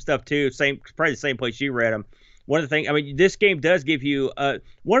read some stuff too, probably the same place you read them. One of the things, I mean, this game does give you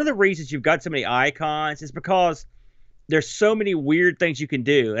one of the reasons you've got so many icons is because there's so many weird things you can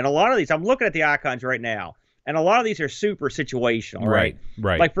do, and a lot of these, I'm looking at the icons right now, and a lot of these are super situational, right?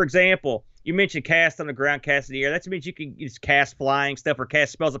 Right. Like, for example, you mentioned cast on the ground, cast in the air. That means you can just cast flying stuff or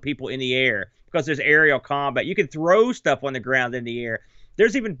cast spells of people in the air because there's aerial combat. You can throw stuff on the ground in the air.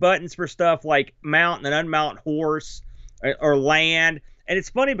 There's even buttons for stuff like mount and unmount horse or land. And it's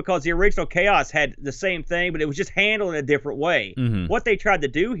funny because the original Chaos had the same thing, but it was just handled in a different way. What they tried to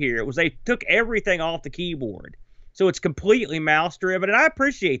do here was they took everything off the keyboard. So it's completely mouse driven. And I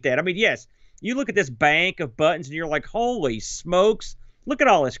appreciate that. I mean, yes, you look at this bank of buttons and you're like, holy smokes, look at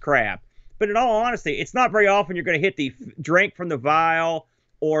all this crap. But in all honesty, it's not very often you're going to hit the drink from the vial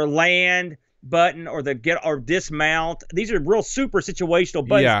or land button or the get or dismount. These are real super situational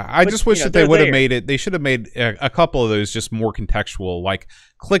buttons. Yeah, I just wish that they would have made it. They should have made a couple of those just more contextual. Like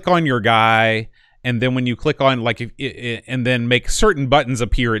click on your guy, and then when you click on and then make certain buttons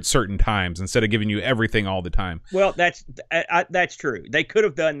appear at certain times instead of giving you everything all the time. Well, that's true. They could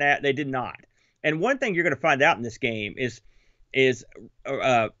have done that. They did not. And one thing you're going to find out in this game is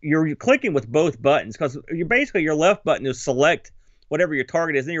you're clicking with both buttons because you're basically your left button is select whatever your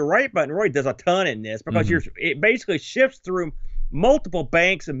target is, and your right button really does a ton in this because it basically shifts through multiple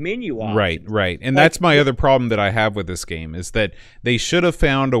banks of menu options. Right. And that's my other problem that I have with this game is that they should have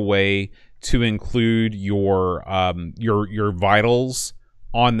found a way to include your vitals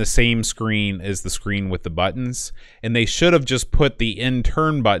on the same screen as the screen with the buttons, and they should have just put the in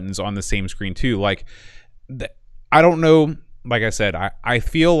turn buttons on the same screen too. Like, I don't know. Like I said, I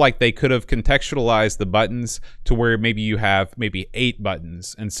feel like they could have contextualized the buttons to where maybe you have 8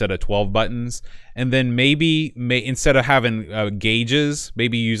 buttons instead of 12 buttons. And then maybe instead of having gauges,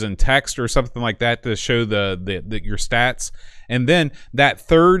 maybe using text or something like that to show your stats. And then that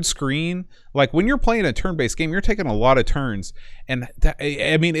third screen, like when you're playing a turn-based game, you're taking a lot of turns. And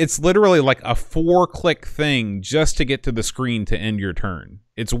I mean, it's literally like a 4-click thing just to get to the screen to end your turn.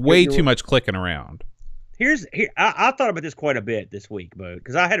 It's way too much clicking around. I thought about this quite a bit this week, Bo,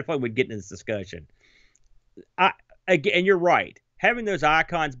 because I had a fun with getting this discussion. And you're right. Having those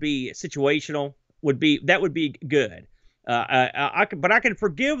icons be situational would be good. But I can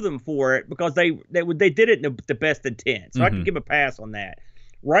forgive them for it because they did it in the best intent. So I can give a pass on that.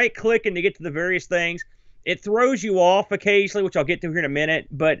 Right clicking to get to the various things, it throws you off occasionally, which I'll get to here in a minute.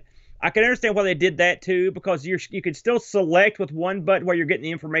 But I can understand why they did that too, because you can still select with one button while you're getting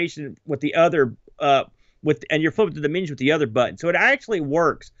the information with the other. And you're flipping to the menus with the other button. So it actually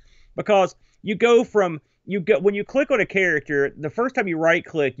works because when you click on a character, the first time you right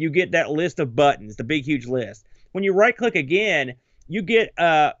click, you get that list of buttons, the big huge list. When you right click again, you get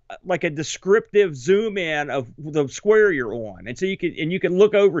like a descriptive zoom in of the square you're on. And so you can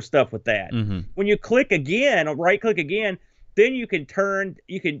look over stuff with that. When you click again, or right click again, then you can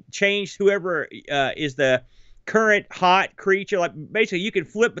change whoever is the current hot creature. Like basically you can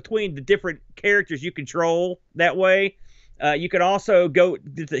flip between the different characters you control that way. You can also go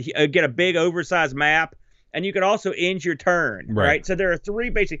get a big oversized map, and you can also end your turn. Right. So there are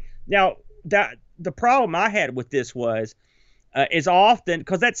 3 basic. Now that the problem I had with this is often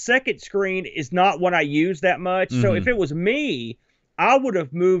because that second screen is not one I use that much. So if it was me, I would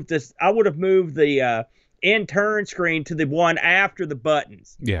have moved the in turn screen to the one after the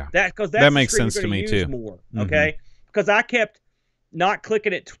buttons. Yeah, that makes sense to me too. More, okay, because I kept not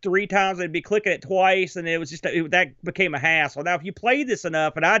clicking it 3 times, I'd be clicking it twice, and it was just that became a hassle. Now, if you play this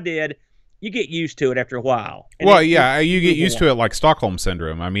enough, and I did, you get used to it after a while. Well, yeah, you get used to it like Stockholm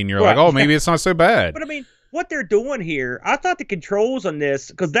syndrome. I mean, you're like, oh, maybe it's not so bad. But I mean, what they're doing here, I thought the controls on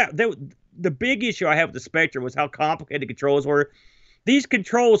this, because the big issue I have with the Spectrum was how complicated the controls were. These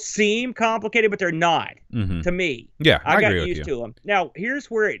controls seem complicated, but they're not to me. Yeah, I got agree used with you. to them. Now, here's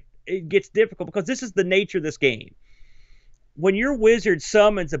where it gets difficult, because this is the nature of this game. When your wizard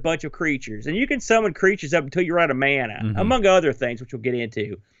summons a bunch of creatures, and you can summon creatures up until you're out of mana, among other things, which we'll get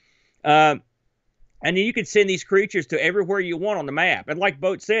into. And then you can send these creatures to everywhere you want on the map. And like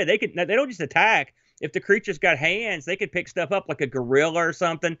Boat said, they don't just attack. If the creature's got hands, they could pick stuff up like a gorilla or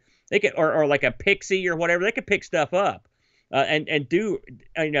something. They could, or like a pixie or whatever. They could pick stuff up. And do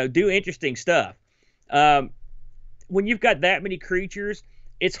interesting stuff. When you've got that many creatures,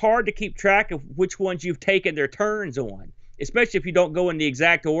 it's hard to keep track of which ones you've taken their turns on, especially if you don't go in the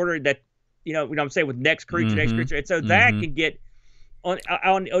exact order that what I'm saying with next creature. And so that can get on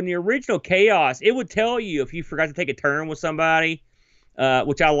the original Chaos. It would tell you if you forgot to take a turn with somebody.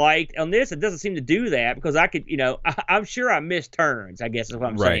 which I liked. On this, it doesn't seem to do that because I could, I'm sure I missed turns. I guess is what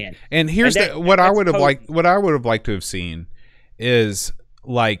I'm saying. And here's what I would have liked. What I would have liked to have seen is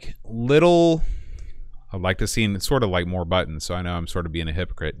like little. I'd like to see sort of like more buttons. So I know I'm sort of being a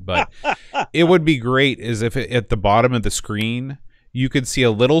hypocrite, but it would be great is if at the bottom of the screen you could see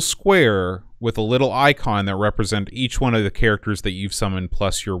a little square with a little icon that represent each one of the characters that you've summoned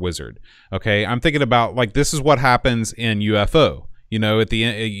plus your wizard. Okay, I'm thinking about like this is what happens in UFO. At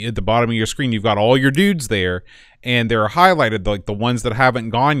the bottom of your screen, you've got all your dudes there, and they're highlighted like the ones that haven't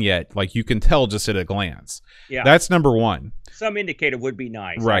gone yet. Like you can tell just at a glance. Yeah, that's number one. Some indicator would be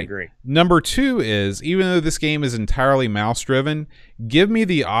nice. Right. I agree. Number two is even though this game is entirely mouse driven, give me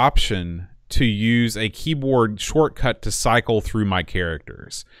the option to use a keyboard shortcut to cycle through my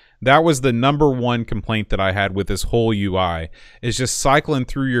characters. That was the number one complaint that I had with this whole UI, is just cycling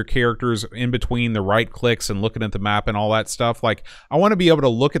through your characters in between the right clicks and looking at the map and all that stuff. Like, I want to be able to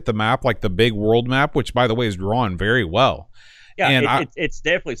look at the map, like the big world map, which, by the way, is drawn very well. Yeah, and it's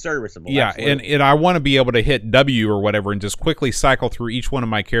definitely serviceable. Yeah, absolutely. and I want to be able to hit W or whatever and just quickly cycle through each one of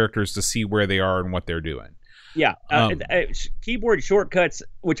my characters to see where they are and what they're doing. Yeah, keyboard shortcuts,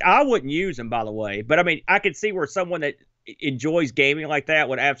 which I wouldn't use them, by the way. But I mean, I could see where someone that enjoys gaming like that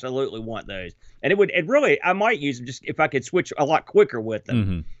would absolutely want those, and really, I might use them just if I could switch a lot quicker with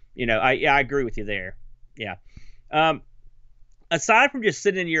them. Mm-hmm. I agree with you there. Yeah. Aside from just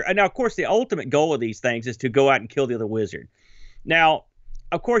sitting in now, of course, the ultimate goal of these things is to go out and kill the other wizard. Now,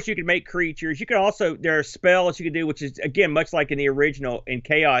 of course, you can make creatures. You can also there are spells you can do, which is again much like in the original in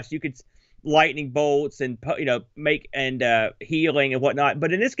Chaos. You could lightning bolts and make and healing and whatnot.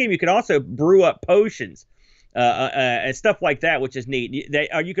 But in this game, you can also brew up potions and stuff like that, which is neat.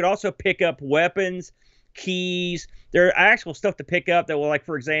 You could also pick up weapons, keys. There are actual stuff to pick up that will, like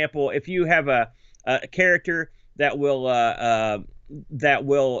for example, if you have a character that will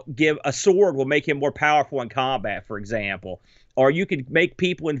give a sword will make him more powerful in combat, for example. Or you could make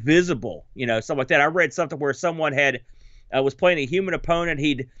people invisible, stuff like that. I read something where someone was playing a human opponent.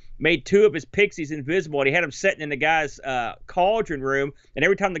 He'd made 2 of his pixies invisible, and he had them sitting in the guy's cauldron room. And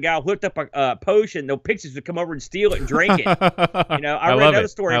every time the guy whipped up a potion, the pixies would come over and steal it and drink it. I read another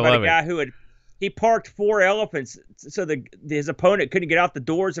story about a guy who he parked 4 elephants so his opponent couldn't get out the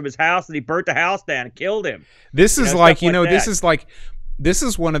doors of his house, and he burnt the house down and killed him. This is this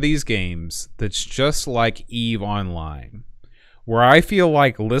is one of these games that's just like EVE Online, where I feel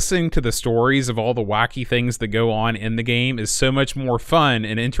like listening to the stories of all the wacky things that go on in the game is so much more fun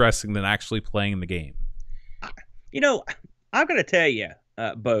and interesting than actually playing the game. I'm going to tell you,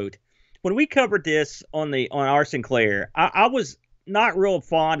 Boat, when we covered this on our Sinclair, I was not real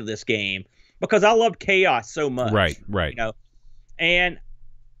fond of this game because I loved Chaos so much. Right. And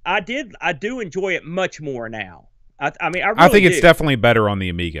I do enjoy it much more now. I think it's definitely better on the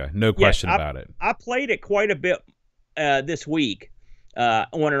Amiga. No question about it. I played it quite a bit this week,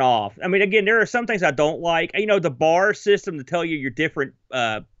 on and off. I mean, again, there are some things I don't like. The bar system to tell you your different,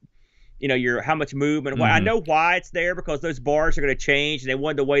 your how much movement. Mm-hmm. I know why it's there because those bars are going to change, and they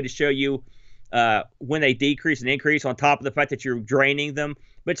wanted a way to show you when they decrease and increase on top of the fact that you're draining them.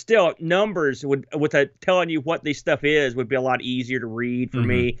 But still, numbers telling you what this stuff is would be a lot easier to read for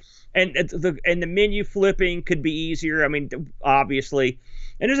me. And the menu flipping could be easier. I mean, obviously,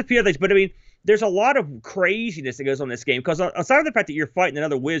 and there's a few other things, but I mean, there's a lot of craziness that goes on in this game because aside from the fact that you're fighting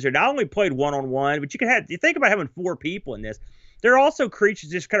another wizard, I only played 1-on-1, but you think about having 4 people in this. There are also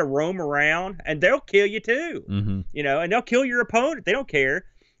creatures that just kind of roam around, and they'll kill you too. Mm-hmm. And they'll kill your opponent. They don't care.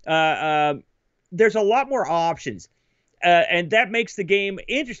 There's a lot more options. And that makes the game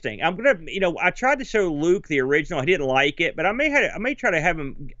interesting. I tried to show Luke the original. He didn't like it, but I may try to have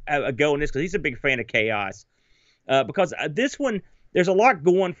him a go in this because he's a big fan of Chaos. Because this one, there's a lot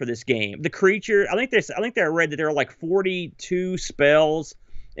going for this game. The creature, I think I read that there are like 42 spells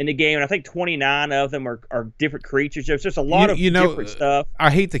in the game, and I think 29 of them are different creatures. There's just a lot of different stuff.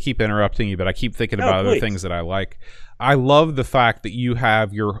 I hate to keep interrupting you, but I keep thinking about other things that I like. I love the fact that you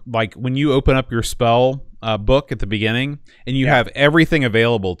have when you open up your spell book at the beginning, and you have everything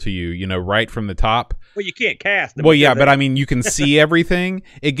available to you, right from the top. Well, you can't cast them. Well, yeah, but I mean, you can see everything.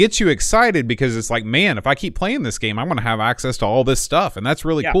 It gets you excited because it's like, man, if I keep playing this game, I'm going to have access to all this stuff, and that's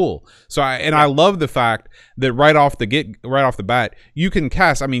really cool. So, I love the fact that right off the bat, you can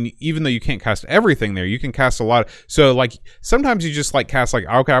cast. I mean, even though you can't cast everything there, you can cast a lot. So, like, sometimes you just cast okay,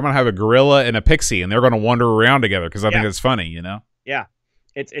 I'm going to have a gorilla and a pixie, and they're going to wander around together because I think it's funny, Yeah.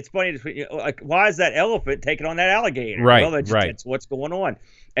 It's funny, why is that elephant taking on that alligator? Right, well, that's what's going on.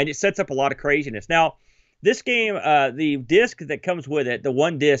 And it sets up a lot of craziness. Now, this game, the disc that comes with it, the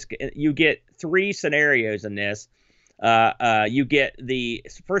one disc, you get 3 scenarios in this. You get the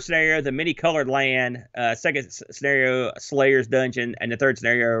first scenario, the many-colored land. Second scenario, Slayer's Dungeon, and the third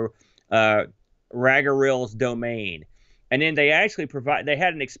scenario, Ragaril's Domain. And then they actually they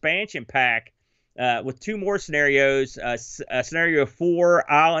had an expansion pack with 2 more scenarios. Scenario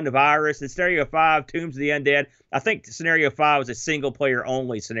 4, Island of Iris, and Scenario 5, Tombs of the Undead. I think Scenario 5 was a single-player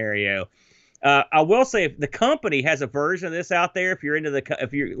only scenario. I will say, if the company has a version of this out there, if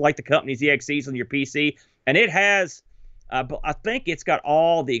you like the company's EXEs on your PC, and it has, I think it's got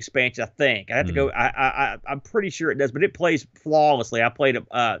all the expansion. I think I have to go. I'm pretty sure it does, but it plays flawlessly. I played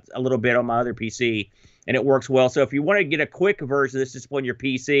a little bit on my other PC, and it works well. So if you want to get a quick version of this, just on your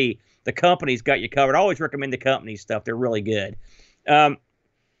PC, the company's got you covered. I always recommend the company stuff; they're really good.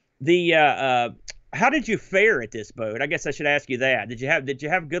 How did you fare at this boat? I guess I should ask you that. Did you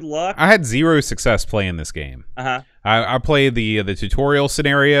have good luck? I had 0 success playing this game. I played the tutorial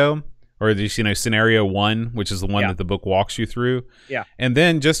scenario, or the scenario 1, which is the one that the book walks you through. Yeah. And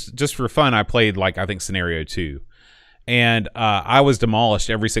then just for fun, I played I think scenario 2, and I was demolished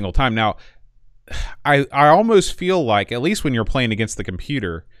every single time. Now, I almost feel like, at least when you're playing against the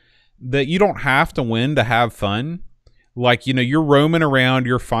computer, that you don't have to win to have fun. You're roaming around,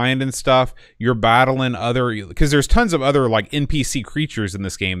 you're finding stuff, you're battling because there's tons of other NPC creatures in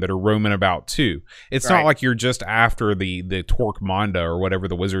this game that are roaming about too. It's not like you're just after the Torquemada or whatever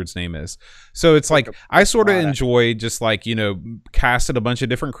the wizard's name is. So it's I sort of enjoyed just casting a bunch of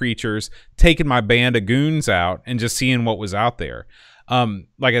different creatures, taking my band of goons out, and just seeing what was out there.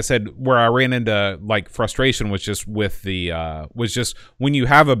 Like I said, where I ran into frustration was just with when you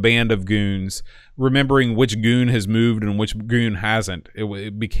have a band of goons, remembering which goon has moved and which goon hasn't,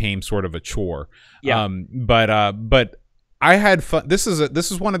 it became sort of a chore. Yeah. But I had fun. This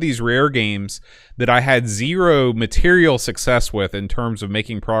is one of these rare games that I had 0 material success with in terms of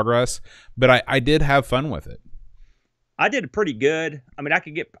making progress, but I did have fun with it. I did pretty good. I mean, I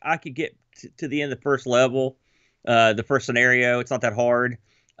could get to the end of the first level. The first scenario, it's not that hard.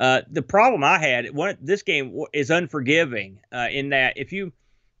 The problem I had, this game is unforgiving in that if you,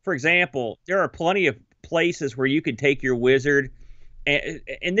 for example, there are plenty of places where you can take your wizard. And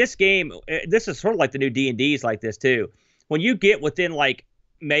in this game, this is sort of like the new D&Ds like this too. When you get within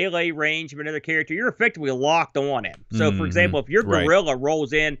melee range of another character, you're effectively locked on him. So, for example, if your gorilla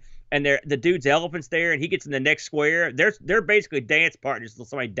rolls in and the dude's elephant's there and he gets in the next square, they're basically dance partners until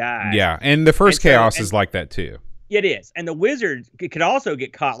somebody dies. Yeah, and the first chaos is like that too. It is, and the wizard could also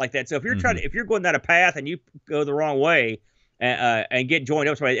get caught like that. So if you're if you're going down a path and you go the wrong way and get joined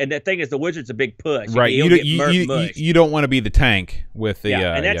up, and the thing is, the wizard's a big push. Right, you don't want to be the tank with the.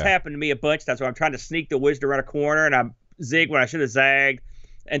 And that's happened to me a bunch. That's why I'm trying to sneak the wizard around a corner, and I zig when I should have zagged.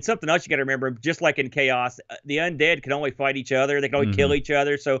 And something else you got to remember, just like in Chaos, the undead can only fight each other. They can only kill each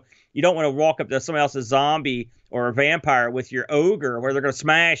other. So you don't want to walk up to somebody else's zombie or a vampire with your ogre, where they're going to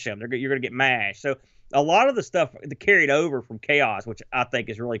smash them. You're going to get mashed. So a lot of the stuff carried over from Chaos, which I think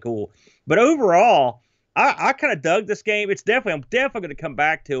is really cool. But overall, I kind of dug this game. I'm definitely going to come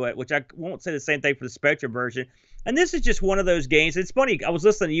back to it, which I won't say the same thing for the Spectrum version. And this is just one of those games. It's funny. I was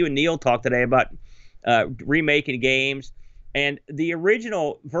listening to you and Neil talk today about remaking games. And the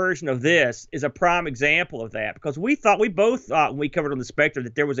original version of this is a prime example of that, because we both thought when we covered on the Spectrum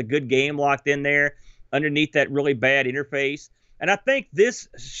that there was a good game locked in there underneath that really bad interface. And I think this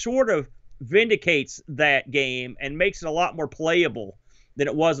sort of vindicates that game and makes it a lot more playable than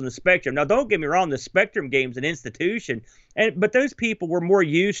it was on the Spectrum. Now, don't get me wrong, the Spectrum game's an institution, but those people were more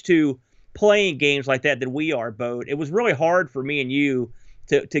used to playing games like that than we are, Bo. It was really hard for me and you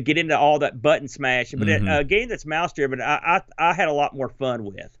to get into all that button smashing, but a game that's mouse driven, I had a lot more fun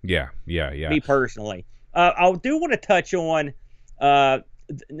with. Yeah. Me personally, I do want to touch on.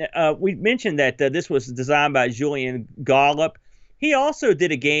 We mentioned that this was designed by Julian Gollop. He also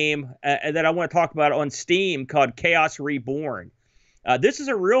did a game that I want to talk about on Steam called Chaos Reborn. This is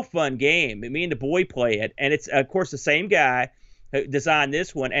a real fun game. Me and the boy play it, and it's of course the same guy who designed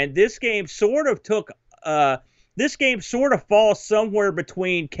this one. And this game sort of falls somewhere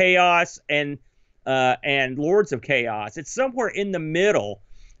between Chaos and Lords of Chaos. It's somewhere in the middle.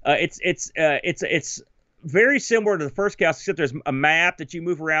 It's very similar to the first Chaos, except there's a map that you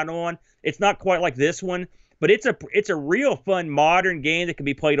move around on. It's not quite like this one, but it's a real fun modern game that can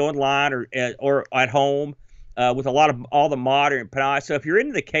be played online or at home with a lot of all the modern panache. So if you're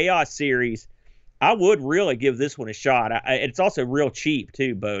into the Chaos series, I would really give this one a shot. It's also real cheap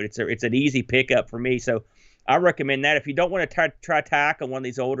too, Bo. It's an easy pickup for me, so I recommend that. If you don't want to try tackle one of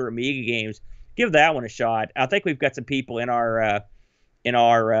these older Amiga games, give that one a shot. I think we've got some people in our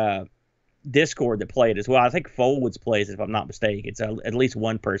Discord that play it as well. I think Foldwoods plays it, if I'm not mistaken. It's at least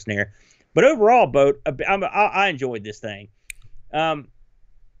one person here. But overall, Boat, I enjoyed this thing. I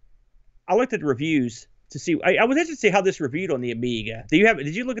looked at the reviews to see. I was interested to see how this reviewed on the Amiga.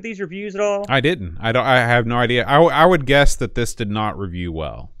 Did you look at these reviews at all? I didn't. I have no idea. I would guess that this did not review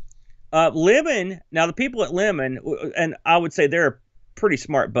well. Lemon. Now the people at Lemon, and I would say they're a pretty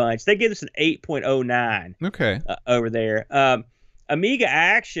smart bunch. They gave this an 8.09. Okay. Over there. Amiga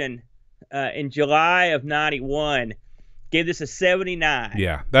Action in July of '91 gave this a 79.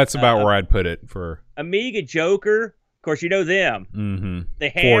 Yeah, that's about where I'd put it for. Amiga Joker, of course, you know them. Mm-hmm. The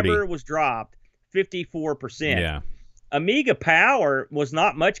hammer 40. was dropped 54%. Yeah. Amiga Power was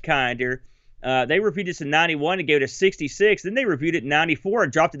not much kinder. They reviewed this in '91 and gave it a 66. Then they reviewed it in '94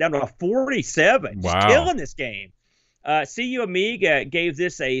 and dropped it down to a 47. Wow. Just killing this game. CU Amiga gave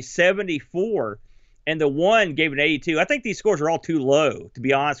this a 74. And the one gave it an 82. I think these scores are all too low, to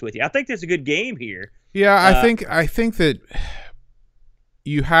be honest with you. I think there's a good game here. Yeah, I think that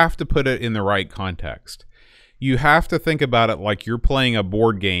you have to put it in the right context. You have to think about it like you're playing a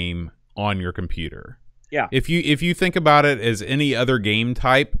board game on your computer. Yeah. If you think about it as any other game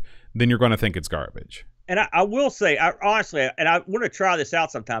type, then you're going to think it's garbage. And I will say, honestly, and I want to try this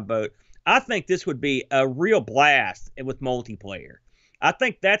out sometime, Boat. I think this would be a real blast with multiplayer. I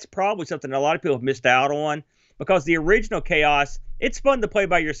think that's probably something a lot of people have missed out on, because the original Chaos, it's fun to play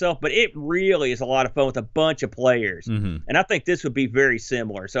by yourself, but it really is a lot of fun with a bunch of players. Mm-hmm. And I think this would be very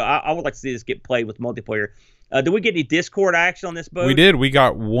similar. So I would like to see this get played with multiplayer. Did we get any Discord action on this, Boat? We did. We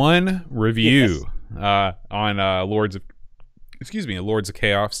got one review on Lords of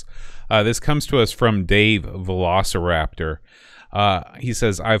Chaos. This comes to us from Dave Velociraptor. He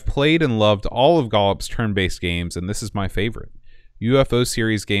says, I've played and loved all of Gollop's turn-based games, and this is my favorite. UFO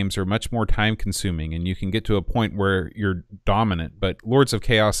series games are much more time-consuming, and you can get to a point where you're dominant, but Lords of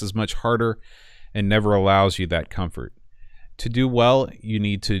Chaos is much harder and never allows you that comfort. To do well, you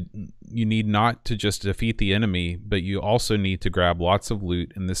need not to just defeat the enemy, but you also need to grab lots of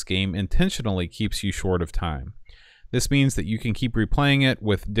loot, and this game intentionally keeps you short of time. This means that you can keep replaying it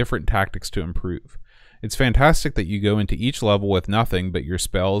with different tactics to improve. It's fantastic that you go into each level with nothing but your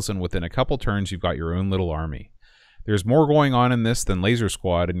spells, and within a couple turns you've got your own little army. There's more going on in this than Laser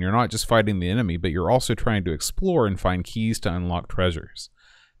Squad, and you're not just fighting the enemy, but you're also trying to explore and find keys to unlock treasures.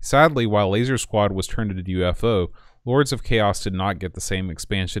 Sadly, while Laser Squad was turned into UFO, Lords of Chaos did not get the same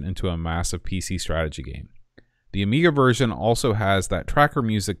expansion into a massive PC strategy game. The Amiga version also has that tracker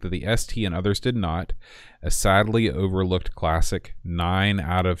music that the ST and others did not, a sadly overlooked classic 9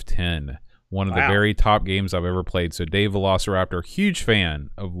 out of 10. One of the very top games I've ever played. So Dave Velociraptor, huge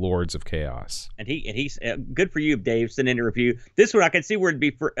fan of Lords of Chaos. And he's good for you, Dave, sending a review. This one I can see where it'd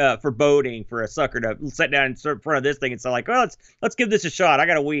be foreboding for a sucker to sit down in front of this thing and say like, oh, let's give this a shot. I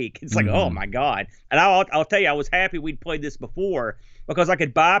got a week. It's like, oh my God. And I'll tell you, I was happy we'd played this before, because I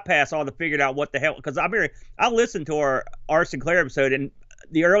could bypass all the figured out what the hell. Because I listened to our R. Sinclair episode, and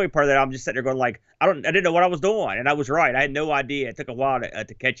the early part of that, I'm just sitting there going like, I didn't know what I was doing, and I was right. I had no idea. It took a while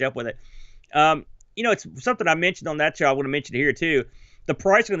to catch up with it. It's something I mentioned on that show. I want to mention it here too. The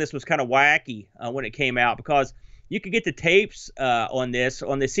pricing on this was kind of wacky when it came out, because you could get the tapes on this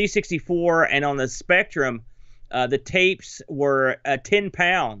on the C64 and on the Spectrum. The tapes were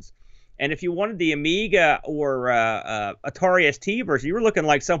 £10, and if you wanted the Amiga or Atari ST version, you were looking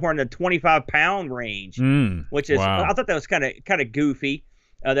like somewhere in the £25 range, which is I thought that was kind of goofy.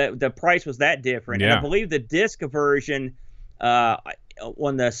 That the price was that different, and I believe the disc version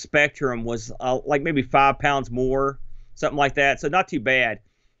on the Spectrum was like maybe £5 more, something like that. So not too bad.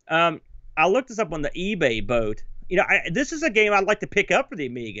 I looked this up on the eBay, Boat. This is a game I'd like to pick up for the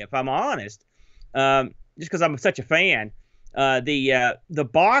Amiga, if I'm honest, just because I'm such a fan. The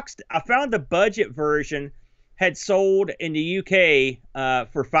boxed, I found the budget version had sold in the UK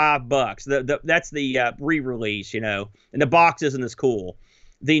for $5. That's the re-release, and the box isn't as cool.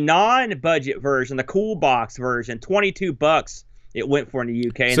 The non-budget version, the cool box version, $22 it went for in the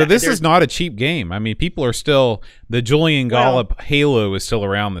UK. So this is not a cheap game. I mean, people are still, the Julian Gollop Halo is still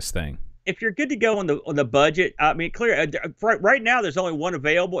around this thing. If you're good to go on the budget, I mean, clear right now there's only one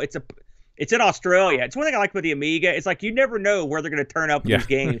available. It's in Australia. It's one thing I like about the Amiga. It's like you never know where they're going to turn up with these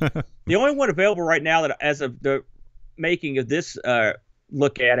games. The only one available right now that, as of the making of this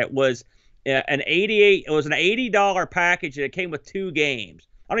look at it, was an $80 package, and it came with 2 games.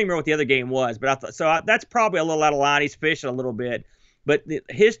 I don't even remember what the other game was, but I thought that's probably a little out of line. He's fishing a little bit, but the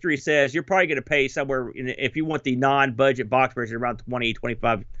history says you're probably going to pay somewhere if you want the non-budget box version around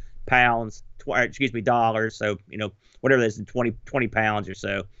 $25 dollars. So whatever it is, 20 pounds or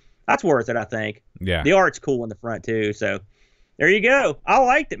so. That's worth it, I think. Yeah. The art's cool in the front too. So There you go. I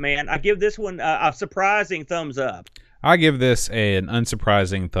liked it, man. I give this one a surprising thumbs up. I give this an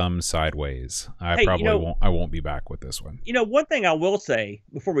unsurprising thumb sideways. I probably won't. I won't be back with this one. You know, one thing I will say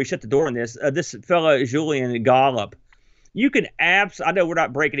before we shut the door on this, this fella Julian Gollop, you can I know we're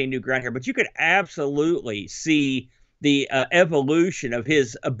not breaking any new ground here, but you could absolutely see the evolution of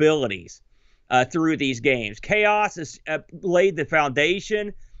his abilities through these games. Chaos has laid the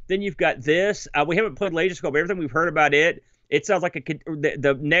foundation. Then you've got this. We haven't played Laser Scope. Everything we've heard about it. It sounds like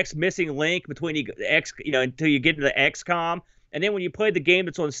the next missing link between until you get to the XCOM, and then when you play the game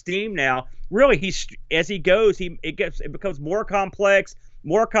that's on Steam now, really as he goes, it becomes more complex.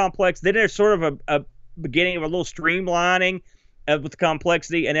 Then there's sort of a beginning of a little streamlining with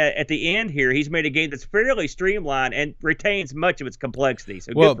complexity, and at the end here, he's made a game that's fairly streamlined and retains much of its complexity.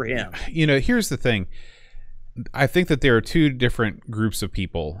 So good for him. You know, here's the thing. I think that there are two different groups of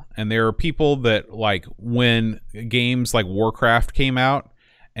people, and there are people that like when games like Warcraft came out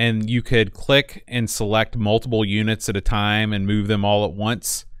and you could click and select multiple units at a time and move them all at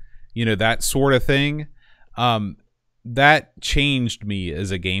once, you know, that sort of thing. That changed me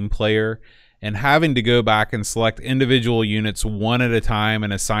as a game player, and having to go back and select individual units one at a time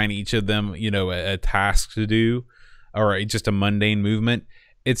and assign each of them, you know, a task to do, or just a mundane movement.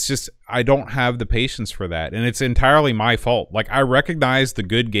 It's just, I don't have the patience for that, and it's entirely my fault. Like, I recognize the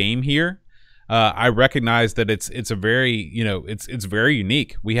good game here. I recognize that it's a very, you know, it's very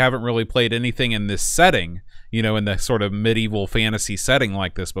unique. We haven't really played anything in this setting, you know, in the sort of medieval fantasy setting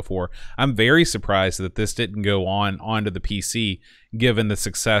like this before. I'm very surprised that this didn't go onto the PC, given the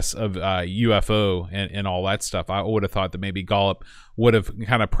success of UFO and all that stuff. I would have thought that maybe Gollop would have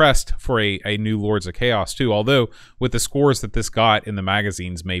kind of pressed for a new Lords of Chaos too. Although with the scores that this got in the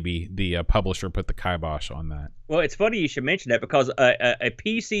magazines, maybe the publisher put the kibosh on that. Well, it's funny you should mention that, because a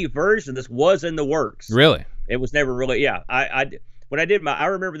PC version of this was in the works. Really? It was never really. Yeah, when I did I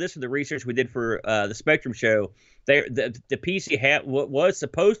remember this from the research we did for the Spectrum show. The PC was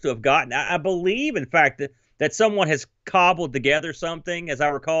supposed to have gotten. I believe, in fact, that someone has cobbled together something, as I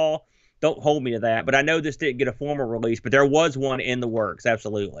recall. Don't hold me to that, but I know this didn't get a formal release, but there was one in the works,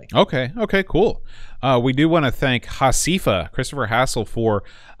 absolutely. Okay, cool. We do want to thank Hasifa, Christopher Hassel, for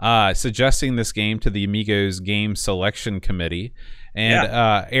suggesting this game to the Amigos Game Selection Committee. And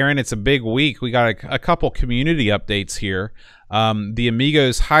Aaron, it's a big week. We got a couple community updates here. The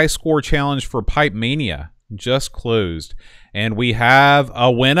Amigos High Score Challenge for Pipe Mania just closed, and we have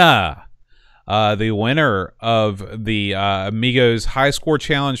a winner. The winner of the Amigos High Score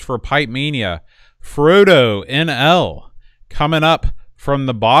Challenge for Pipe Mania, Frodo NL, coming up from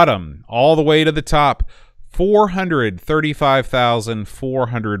the bottom all the way to the top,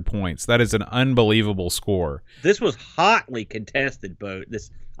 435,400 points. That is an unbelievable score. This was hotly contested, Bo.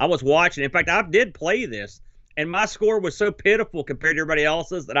 I was watching. In fact, I did play this, and my score was so pitiful compared to everybody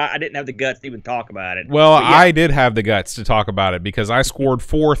else's that I didn't have the guts to even talk about it. Well, yeah. I did have the guts to talk about it because I scored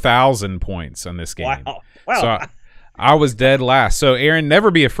 4,000 points on this game. Wow. So I was dead last. So, Aaron,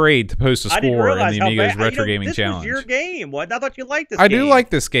 never be afraid to post a score in the Amigos Retro Gaming Challenge. This was your game. What? I thought you liked this game. I do like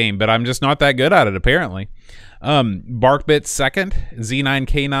this game, but I'm just not that good at it, apparently. Barkbit second,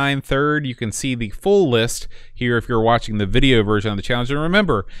 Z9K9 third. You can see the full list here if you're watching the video version of the challenge. And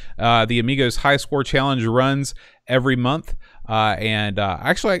remember, the Amigos High Score Challenge runs every month.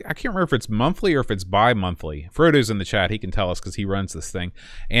 Actually, I can't remember if it's monthly or if it's bi-monthly. Frodo's in the chat. He can tell us because he runs this thing.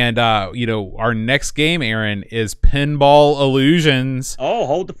 And, you know, our next game, Aaron, is Pinball Illusions. Oh,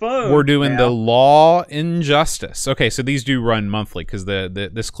 hold the phone. We're doing the Law Injustice. Okay, so these do run monthly because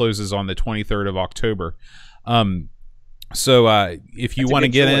this closes on the 23rd of October. So if you want to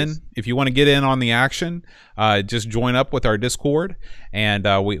get in on the action, just join up with our Discord, and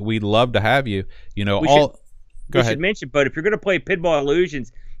we'd love to have you. You know, Go ahead. Should mention, but if you're going to play Pinball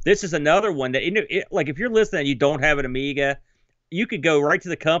Illusions, this is another one that, like, if you're listening and you don't have an Amiga, you could go right to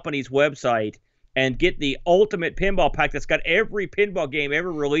the company's website and get the ultimate pinball pack that's got every pinball game ever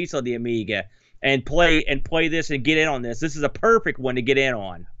released on the Amiga, and play this and get in on this. This is a perfect one to get in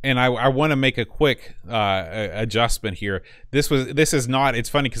on. And I want to make a quick adjustment here. This is not. It's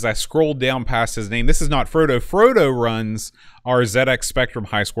funny because I scrolled down past his name. This is not Frodo. Frodo runs our ZX Spectrum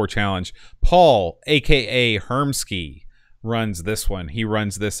High Score Challenge. Paul, aka Hermsky, runs this one. He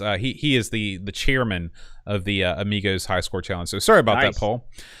runs this. He is the chairman of the Amigos High Score Challenge. So sorry about that, Paul.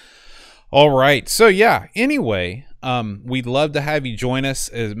 All right. So yeah. Anyway. We'd love to have you join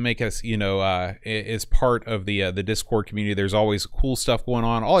us, make us, you know, as part of the Discord community. There's always cool stuff going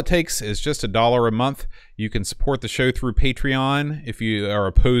on. All it takes is just $1 a month. You can support the show through Patreon. If you are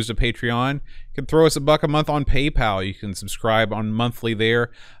opposed to Patreon, You can throw us $1 a month on PayPal. You can subscribe on monthly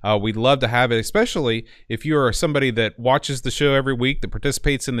there. We'd love to have it, especially if you are somebody that watches the show every week, that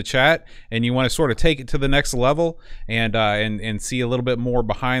participates in the chat, and you want to sort of take it to the next level and see a little bit more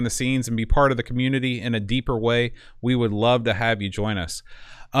behind the scenes and be part of the community in a deeper way. We would love to have you join us.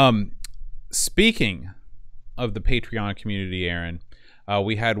 Speaking of the Patreon community, Aaron,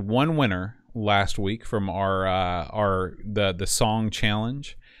 we had one winner last week from the song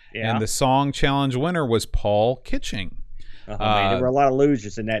challenge, and the song challenge winner was Paul Kitching. Oh, man, there were a lot of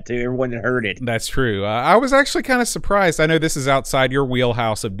losers in that too. Everyone that heard it. That's true. I was actually kind of surprised. I know this is outside your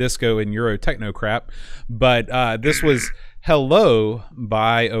wheelhouse of disco and Euro techno crap, but this was "Hello"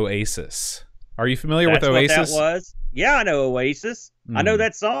 by Oasis. Are you familiar with Oasis? What that was? Yeah, I know Oasis. I know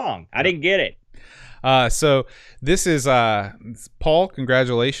that song. I didn't get it. So this is Paul.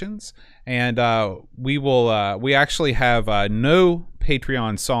 Congratulations. And we actually have no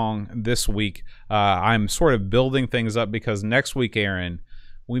Patreon song this week. I'm sort of building things up because next week, Aaron,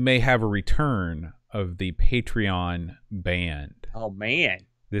 we may have a return of the Patreon band. Oh, man.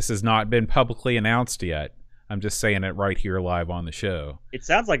 This has not been publicly announced yet. I'm just saying it right here live on the show. It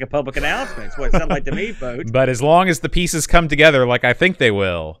sounds like a public announcement. It's what it sounds like to me, folks. But as long as the pieces come together like I think they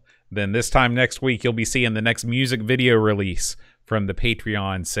will, then this time next week you'll be seeing the next music video release from the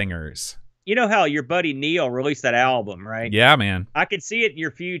Patreon singers. You know how your buddy Neil released that album, right? Yeah, man. I could see it in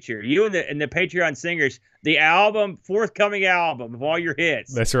your future. You and the Patreon singers, the forthcoming album of all your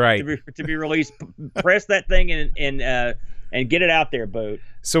hits. That's right. To be released. Press that thing and get it out there, Boat.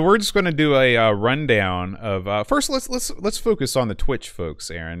 So we're just going to do a rundown of first. Let's focus on the Twitch folks,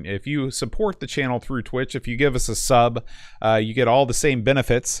 Aaron. If you support the channel through Twitch, if you give us a sub, you get all the same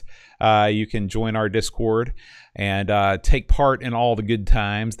benefits. You can join our Discord and take part in all the good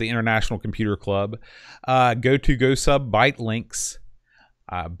times. The International Computer Club. Go sub bite links.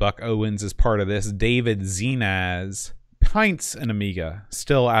 Buck Owens is part of this. David Zinaz. Pints and Amiga,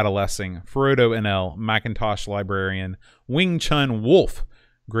 still adolescing, Frodo NL, Macintosh Librarian, Wing Chun Wolf,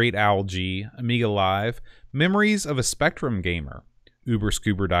 Great Owl G, Amiga Live, Memories of a Spectrum Gamer, Uber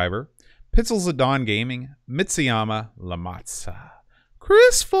Scuba Diver, Pitzels at Dawn Gaming, Mitsuyama Lamatza,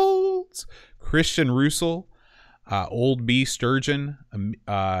 Chris Folds, Christian Russell, Old B Sturgeon,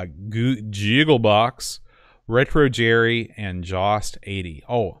 Jigglebox, Retro Jerry, and Jost80.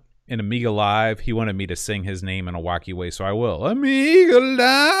 Oh, in Amiga Live, he wanted me to sing his name in a wacky way, so I will. Amiga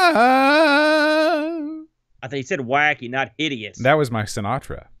Live. I think he said wacky, not hideous. That was my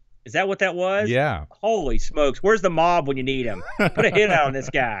Sinatra. Is that what that was? Yeah. Holy smokes. Where's the mob when you need him? Put a hit out on this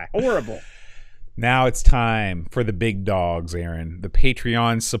guy. Horrible. Now it's time for the big dogs, Aaron. The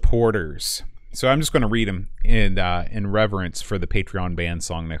Patreon supporters. So I'm just going to read them in reverence for the Patreon band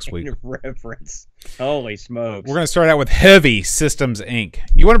song next week. In reverence. Holy smokes. We're going to start out with Heavy Systems Inc.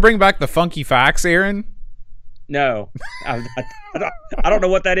 You want to bring back the funky facts, Aaron? No. I don't know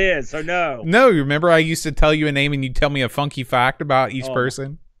what that is, so no. No, you remember I used to tell you a name and you'd tell me a funky fact about each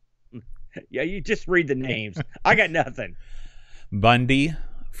person? Yeah, you just read the names. I got nothing. Bundy,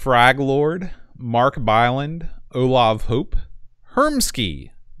 Fraglord, Mark Byland, Olav Hope,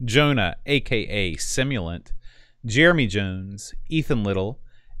 Hermsky, Jonah, a.k.a. Simulant, Jeremy Jones, Ethan Little,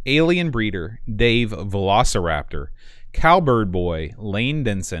 Alien Breeder, Dave Velociraptor, Cowbird Boy, Lane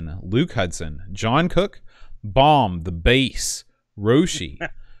Denson, Luke Hudson, John Cook, Bomb the Bass, Roshi,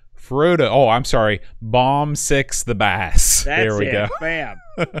 Frodo. Oh, I'm sorry. Bomb 6 the Bass. There we go. Bam.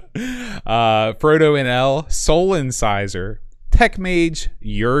 Frodo NL, Soul Incisor, Tech Mage,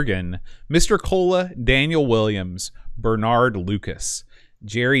 Jurgen, Mr. Cola, Daniel Williams, Bernard Lucas,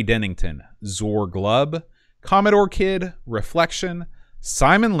 Jerry Dennington, Zor Glub, Commodore Kid, Reflection,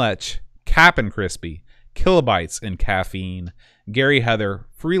 Simon Lech, Cap'n Crispy, Kilobytes and Caffeine, Gary Heather,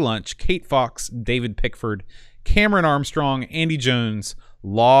 Free Lunch, Kate Fox, David Pickford, Cameron Armstrong, Andy Jones,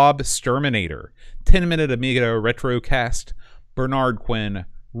 Lob Sturminator, 10-Minute Amiga Retrocast, Bernard Quinn,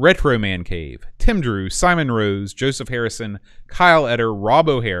 Retro Man Cave, Tim Drew, Simon Rose, Joseph Harrison, Kyle Etter, Rob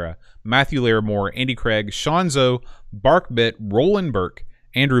O'Hara, Matthew Larimore, Andy Craig, Shanzo, Barkbit, Roland Burke,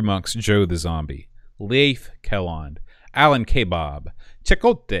 Andrew Monks, Joe the Zombie, Leif Kelland, Alan Kebab,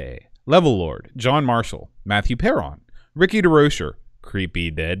 Checote, Level Lord, John Marshall, Matthew Perron, Ricky DeRocher,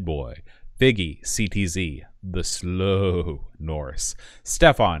 Creepy Dead Boy, Figgy, CTZ, The Slow Norse,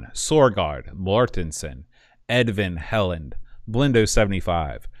 Stefan, Sorgard, Mortensen, Edvin Helland,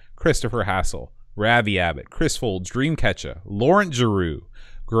 Blindo75, Christopher Hassel, Ravi Abbott, Chris Folds, Dreamcatcher, Laurent Giroux,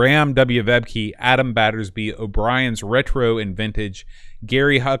 Graham W. Vebke, Adam Battersby, O'Brien's Retro and Vintage,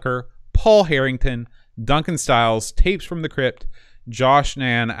 Gary Hucker, Paul Harrington, Duncan Stiles, Tapes from the Crypt, Josh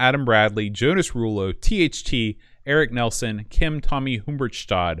Nan, Adam Bradley, Jonas Rulo, THT, Eric Nelson, Kim Tommy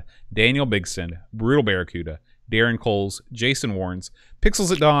Humbertstad, Daniel Bigston, Brutal Barracuda, Darren Coles, Jason Warrens,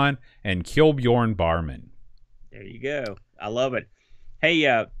 Pixels at Dawn, and Kjolbjorn Barman. There you go. I love it. Hey,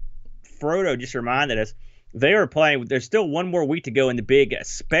 Frodo just reminded us they were playing. There's still one more week to go in the big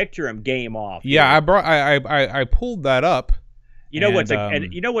Spectrum game off. Yeah, I pulled that up. You know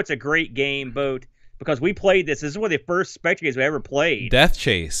what's a great game, Boat? Because we played this. This is one of the first Spectrum games we ever played. Death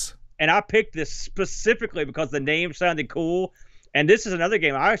Chase. And I picked this specifically because the name sounded cool. And this is another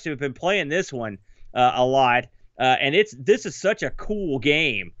game. I actually have been playing this one a lot. And this is such a cool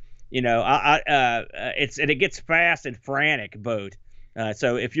game. You know, it gets fast and frantic, Boat.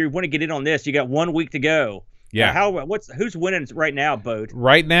 So if you want to get in on this, you got 1 week to go. Yeah. Who's winning right now, Boat?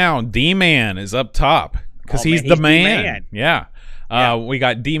 Right now, D-Man is up top because he's the man. Yeah. We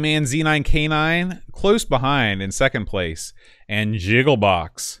got D-Man Z9K9 close behind in second place, and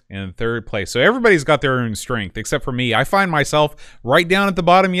Jigglebox in third place. So everybody's got their own strength except for me. I find myself right down at the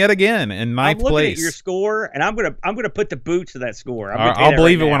bottom yet again in ninth place. I'm looking at your score, and I'm gonna put the boots to that score. I'll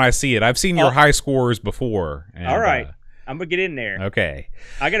believe it when I see it. I've seen your high scores before. And, all right. I'm going to get in there. Okay.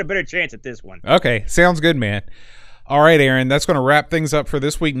 I got a better chance at this one. Okay. Sounds good, man. All right, Aaron. That's going to wrap things up for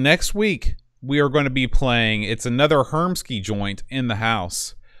this week. Next week, we are going to be playing, it's another Hermsky joint in the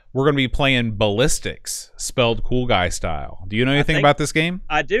house. We're going to be playing Ballistics, spelled cool guy style. Do you know anything about this game?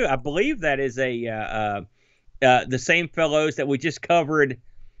 I do. I believe that is the same fellows that we just covered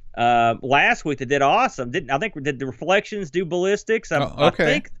last week that did awesome. Did the Reflections do Ballistics?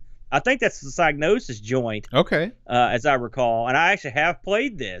 Okay. I think that's the Psygnosis joint. Okay. As I recall. And I actually have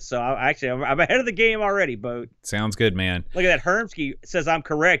played this. So I'm ahead of the game already, Boat. Sounds good, man. Look at that. Hermsky says I'm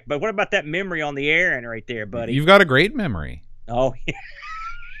correct. But what about that memory on the Aaron right there, buddy? You've got a great memory. Oh, yeah.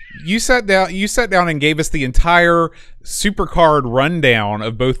 You sat down and gave us the entire Supercard rundown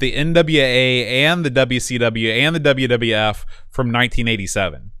of both the NWA and the WCW and the WWF from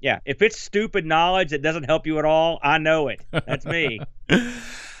 1987. Yeah. If it's stupid knowledge that doesn't help you at all, I know it. That's me.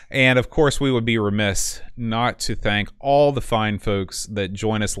 And, of course, we would be remiss not to thank all the fine folks that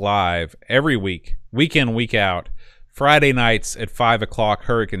join us live every week, week in, week out, Friday nights at 5 o'clock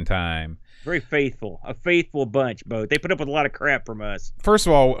Hurricane time. Very faithful. A faithful bunch, Bo. They put up with a lot of crap from us. First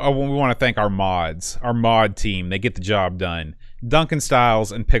of all, we want to thank our mods, our mod team. They get the job done. Duncan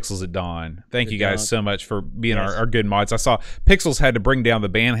Styles and Pixels at Dawn. Thank you guys so much for being our good mods. I saw Pixels had to bring down the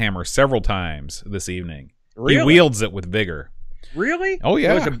band hammer several times this evening. Really? He wields it with vigor. Really? Oh,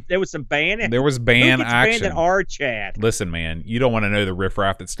 yeah. There was some band. There was band action. Banned in our chat. Listen, man, you don't want to know the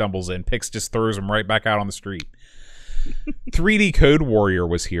riffraff that stumbles in. Pix just throws them right back out on the street. 3D Code Warrior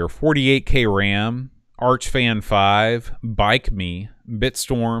was here. 48K Ram, Archfan 5, Bike Me,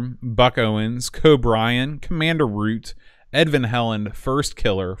 Bitstorm, Buck Owens, Cobrian, Commander Root, Edvin Helland, First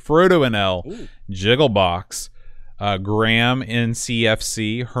Killer, Frodo and L, Jigglebox, Graham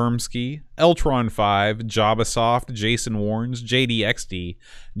NCFC, Hermsky, Eltron 5, Jabasoft, Jason Warrens, JDXD,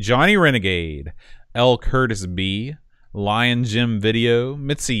 Johnny Renegade, L. Curtis B, Lion Jim Video,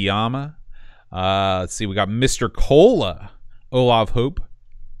 Mitsuyama. Let's see, we got Mr. Cola, Olav Hope,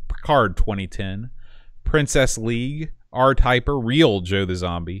 Picard 2010, Princess League, R-Typer, Real Joe the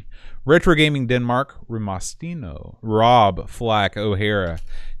Zombie, Retro Gaming Denmark, Remastino, Rob Flack O'Hara,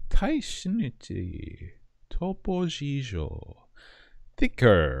 Taishiniti, Topo Gijo,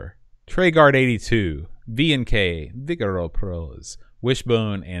 Thicker, Treyguard 82, V&K, Vigoro Pros,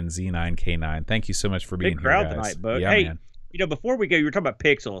 Wishbone, and Z9K9. Thank you so much for being here, guys. Big crowd tonight, Bud. Yeah, hey, man. You know, before we go, you were talking about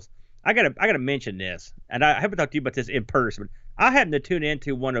Pixels. I gotta mention this, and I haven't talked to you about this in person. But I happened to tune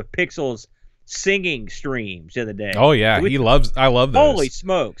into one of Pixels' singing streams the other day. Oh yeah, I love those. Holy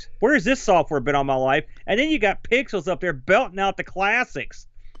smokes! Where's this software been all my life? And then you got Pixels up there belting out the classics.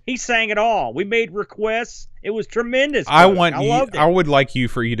 He sang it all. We made requests. It was tremendous. I would like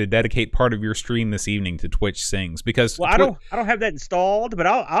for you to dedicate part of your stream this evening to Twitch Sings because I don't have that installed, but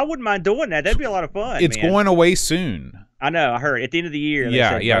I wouldn't mind doing that. That'd be a lot of fun. It's going away soon. I know. I heard at the end of the year.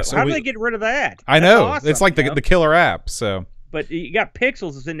 Yeah. So how do they get rid of that? I know. Awesome, it's like the killer app. So, but you got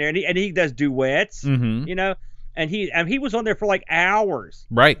Pixels is in there, and he does duets. Mm-hmm. You know, and he was on there for like hours.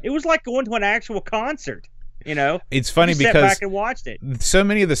 Right. It was like going to an actual concert. You know, it's funny because sat back and watched it. So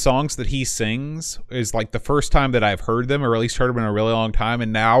many of the songs that he sings is like the first time that I've heard them, or at least heard them in a really long time.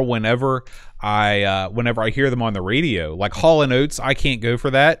 And now, whenever I hear them on the radio, like Hall and Oates, I can't go for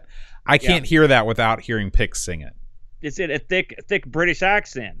that. I can't hear that without hearing Pix sing it. It's in a thick British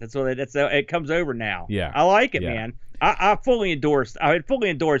accent. It comes over now. Yeah, I like it, man. I fully endorse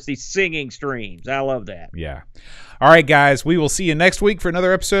these singing streams. I love that. Yeah. All right, guys, we will see you next week for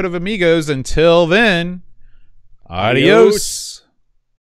another episode of Amigos. Until then. Adios.